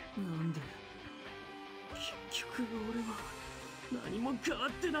なんで結局俺は何も変わ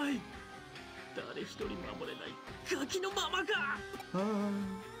ってない。誰一人守れないガキのままか。あ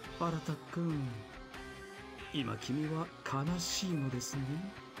あ、新くん。今君は悲しいのですね。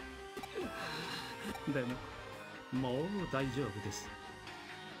でももう大丈夫です。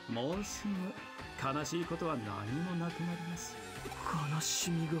もうすぐ悲しいことは何もなくなります。悲し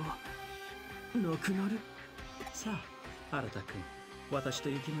みがなくなる。さあ、新くん、私と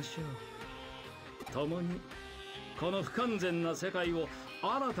行きましょう。共にこの不完全な世界を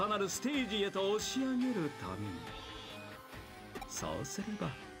新たなるステージへと押し上げるために。そうすれば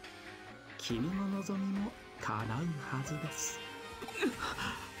君の望みも叶うはずです。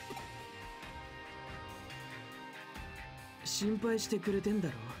心配してくれてんだ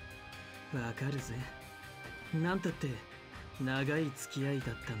ろ。わかるぜ。なんたって長い付き合い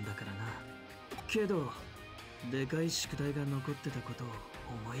だったんだからな。けどでかい宿題が残ってたことを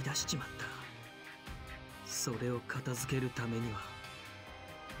思い出しちまった。それを片付けるためには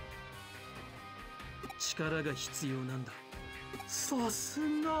力が必要なんだ。さす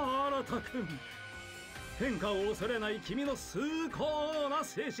が新くん。変化を恐れない君の崇高な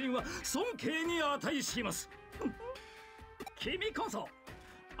精神は尊敬に値します。君こそ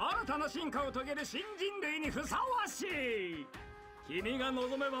新たな進化を遂げる新人類にふさわしい。君が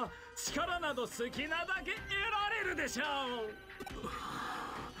望めば力など好きなだけ得られるでしょう。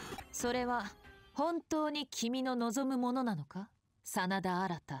それは本当に君の望むものなのか、真田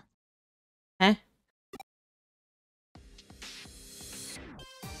新。え？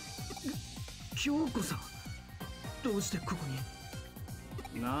京子さん、どうしてここ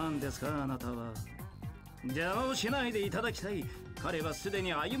に？何ですかあなたは。邪魔をしないでいただきたい。彼はすで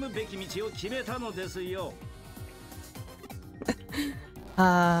に歩むべき道を決めたのですよ。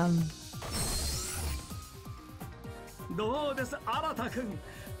どうです新くん、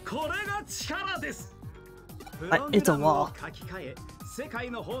これが力です。プログラムを書き換え、世界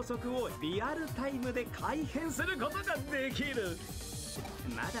の法則をリアルタイムで改変することができる。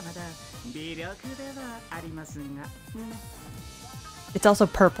まだまだ微力ではありますが、It's also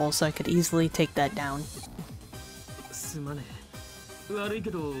purple, so I could easily take that down. すまねえ。悪い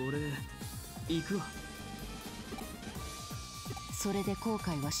けど俺行くわ。それで後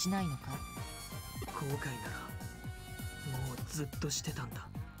悔はしないのか？後悔ならもうずっとしてたんだ。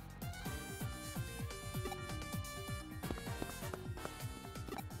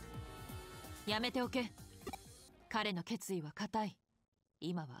やめておけ。彼の決意は固い。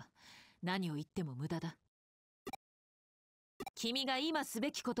今は何を言っても無駄だ。君が今す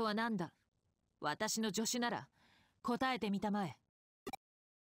べきことは何だ？私の助手なら答えてみたまえ。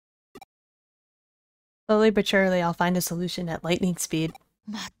Slowly but surely, I'll find a solution at lightning speed.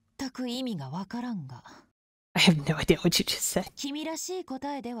 全く意味がわからんが。I have no idea what you just said. 君らしい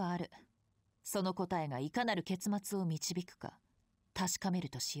答えではある。その答えがいかなる結末を導くか確かめる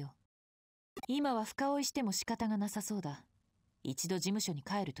としよう。今は深追いしても仕方がなさそうだ。一度事務所に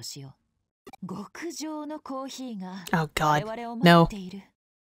帰るとしよう。極上のコーヒーが Oh 我 god. 々を待っている。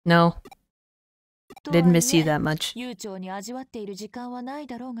No. とはいえ Didn't miss you that much. 悠長に味わっている時間はない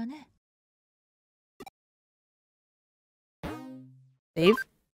だろうがね。Save?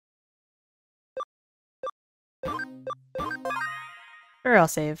 Sure, I'll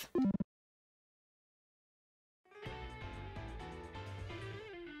save.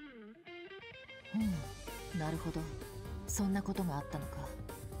 なるほど。そんなことがあったのか。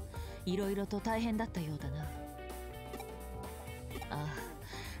いろいろと大変だったようだな。ああ、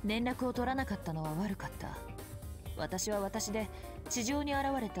連絡を取らなかったのは悪かった。私は私で地上に現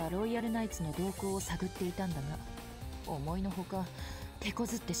れたロイヤルナイツの動向を探っていたんだが、思いのほか手こ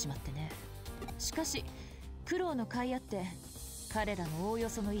ずってしまってね。しかし苦労の甲斐あって彼らのおおよ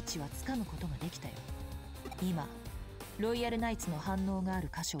その位置はつかむことができたよ。今ロイヤルナイツの反応がある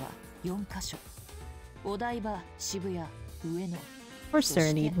箇所は4箇所。お台場、渋谷、上野、そし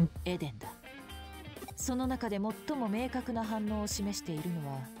てエデンだ。その中で最も明確な反応を示しているの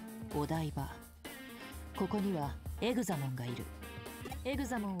はお台場。ここにはエグザモンがいる。エグ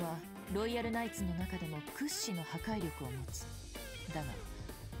ザモンはロイヤルナイツの中でも屈指の破壊力を持つ。だが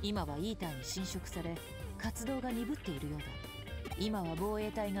今はイーターに侵食され活動が鈍っているようだ。今は防衛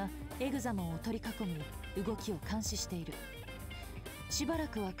隊がエグザモンを取り囲み動きを監視している。しばら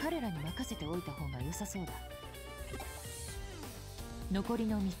くは彼らに任せておいた方が良さそうだ。残り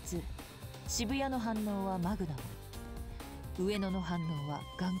の3つ。渋谷の反応はマグナモン、上野の反応は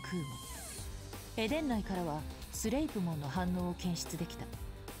ガンクーモン、エデン内からはスレイプモンの反応を検出できた。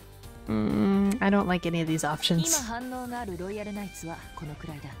I don't like any of these options. 今反応があるロイヤルナイツはこのく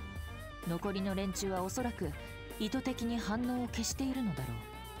らいだ。残りの連中はおそらく意図的に反応を消しているのだろ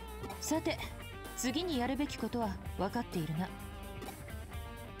う。さて次にやるべきことは分かっているな。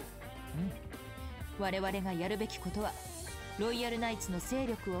我々がやるべきことはロイヤルナイツの勢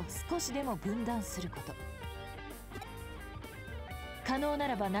力を少しでも分断すること。可能な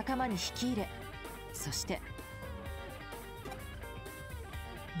らば仲間に引き入れ、そして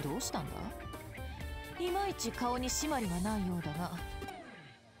どうしたんだ？いまいち顔に締まりがないようだが、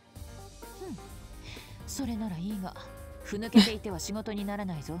それならいいが、ふぬけていては仕事になら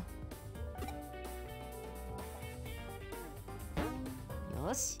ないぞ。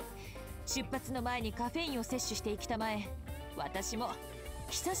よし、出発の前にカフェインを摂取していきたまえ。私も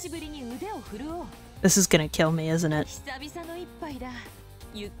久しぶりに腕を振るおう。 This is gonna kill me, isn't it? 久々の一杯だ。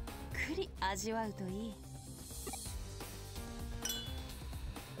ゆっくり味わうといい。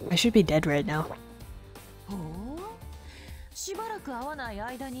I should be dead right now. ほう、しばらく会わない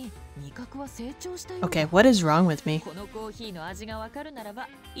間に味覚は成長したよ。Okay, what is wrong with me? このコーヒーの味がわかるならば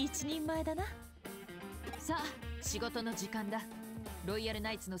一人前だな。さあ仕事の時間だ。ロイヤル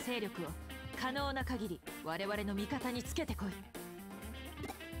ナイツの勢力を可能な限り我々の味方につけてこい。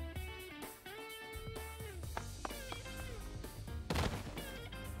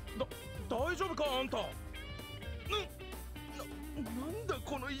大丈夫かあんた。なんだ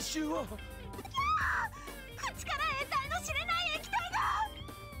この異臭は。口から得体の知れない液体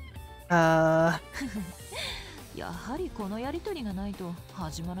が。やはりこのやりとりがないと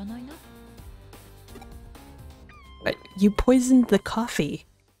始まらないな。But you poisoned the coffee.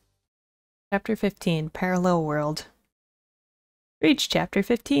 Chapter 15, Parallel World. Reach Chapter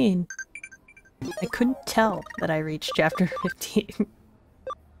 15. I couldn't tell that I reached Chapter 15.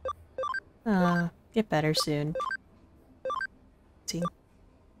 Get better soon. See.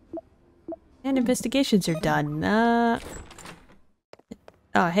 And investigations are done.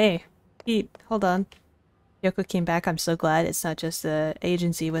 Oh, hey. Pete, hold on. Yoko came back. I'm so glad it's not just the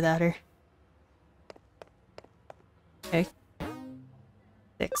agency without her. Okay.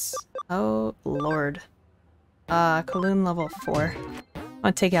 6. Oh, Lord. Kaloon level 4. I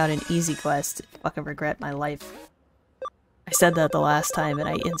want to take out an easy quest. Fucking regret my life. I said that the last time and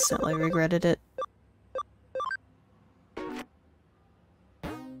I instantly regretted it.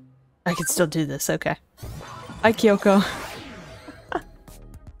 I can still do this, okay. Hi, Kyoko.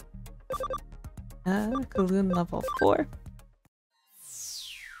 Kaloon level 4.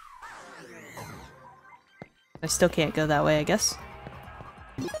 I still can't go that way, I guess.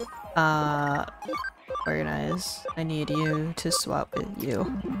 Organize. I need you to swap with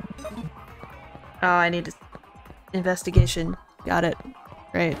you. Oh, I need to... Investigation. Got it.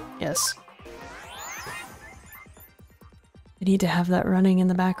 Great. Yes. I need to have that running in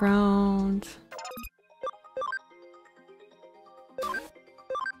the background.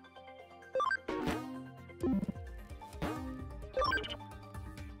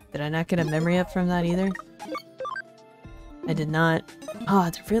 Did I not get a memory up from that either? I did not. Oh,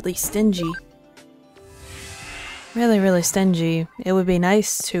 it's really stingy. Really, really stingy. It would be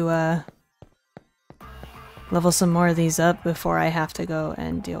nice to, level some more of these up before I have to go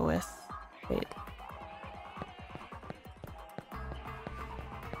and deal with... Wait.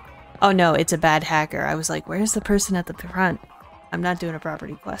 Oh no, it's a bad hacker. I was like, where's the person at the front? I'm not doing a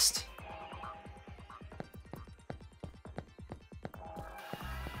property quest.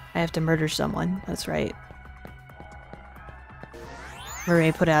 I have to murder someone, that's right.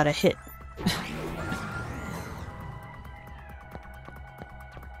 Marie put out a hit.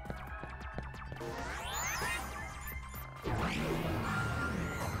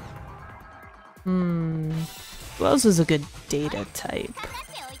 Who else is a good data type?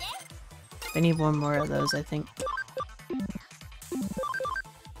 I need one more of those, I think.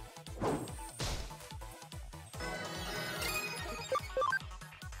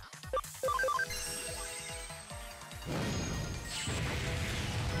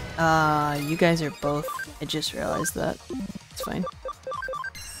 You guys are both. I just realized that. It's fine.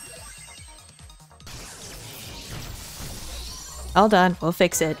 Hold on, we'll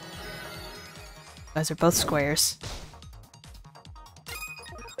fix it. You guys are both squares.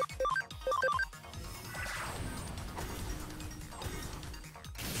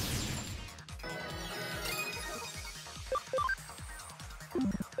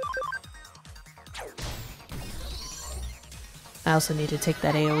 I also need to take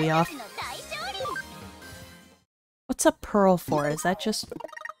that AoE off. What's a pearl for? Is that just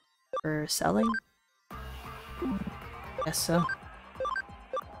for selling? Guess so.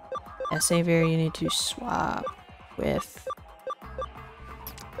 Yeah, Savior, you need to swap with...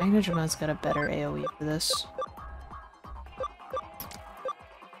 Digimo's got a better AoE for this.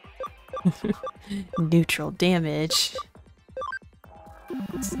 Neutral damage.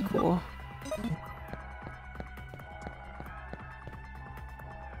 That's cool.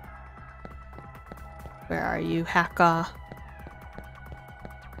 Where are you, Haka?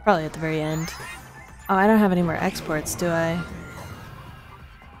 Probably at the very end. Oh, I don't have any more exports, do I?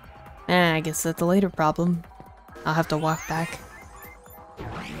 I guess that's a later problem. I'll have to walk back.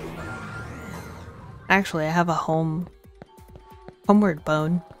 Actually, I have a homeward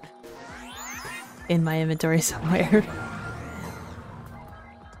bone in my inventory somewhere.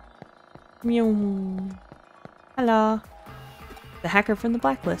 Meow. Hello. The hacker from the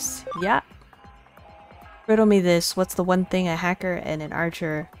blacklist. Yeah. Riddle me this. What's the one thing a hacker and an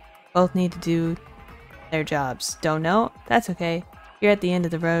archer both need to do their jobs? Don't know? That's okay. You're at the end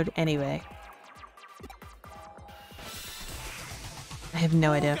of the road anyway. I have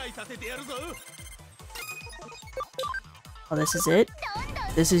no idea. Oh, this is it?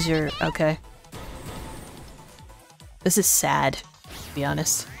 This is your... okay. This is sad, to be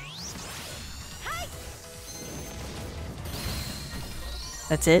honest.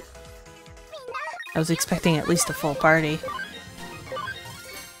 That's it? I was expecting at least a full party.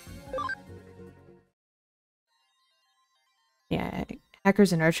 Yeah,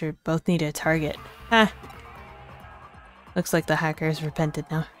 hackers and archer both need a target. Ha! Looks like the hacker has repented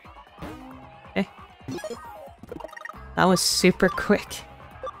now. Okay. That was super quick.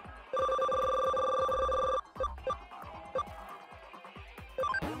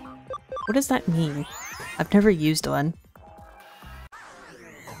 What does that mean? I've never used one.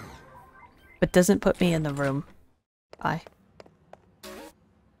 But doesn't put me in the room. Bye.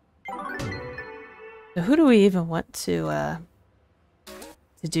 So who do we even want to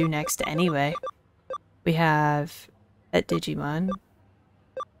do next anyway? We have that Digimon.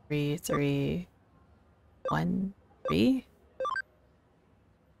 3, 3, 1, 3.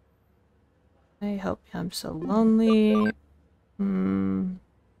 I hope I'm so lonely. 7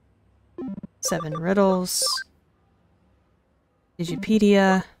 riddles.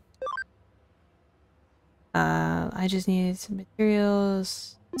 Digipedia. I just need some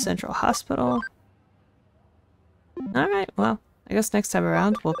materials. Central Hospital. Alright, well, I guess next time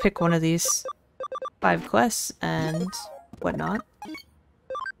around we'll pick one of these 5 quests and whatnot.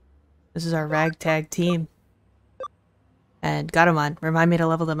 This is our ragtag team. And Gatomon, remind me to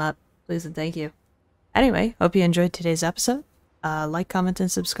level them up. Please and thank you. Anyway, hope you enjoyed today's episode. Like, comment,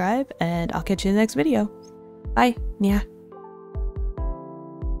 and subscribe, and I'll catch you in the next video. Bye. Nya.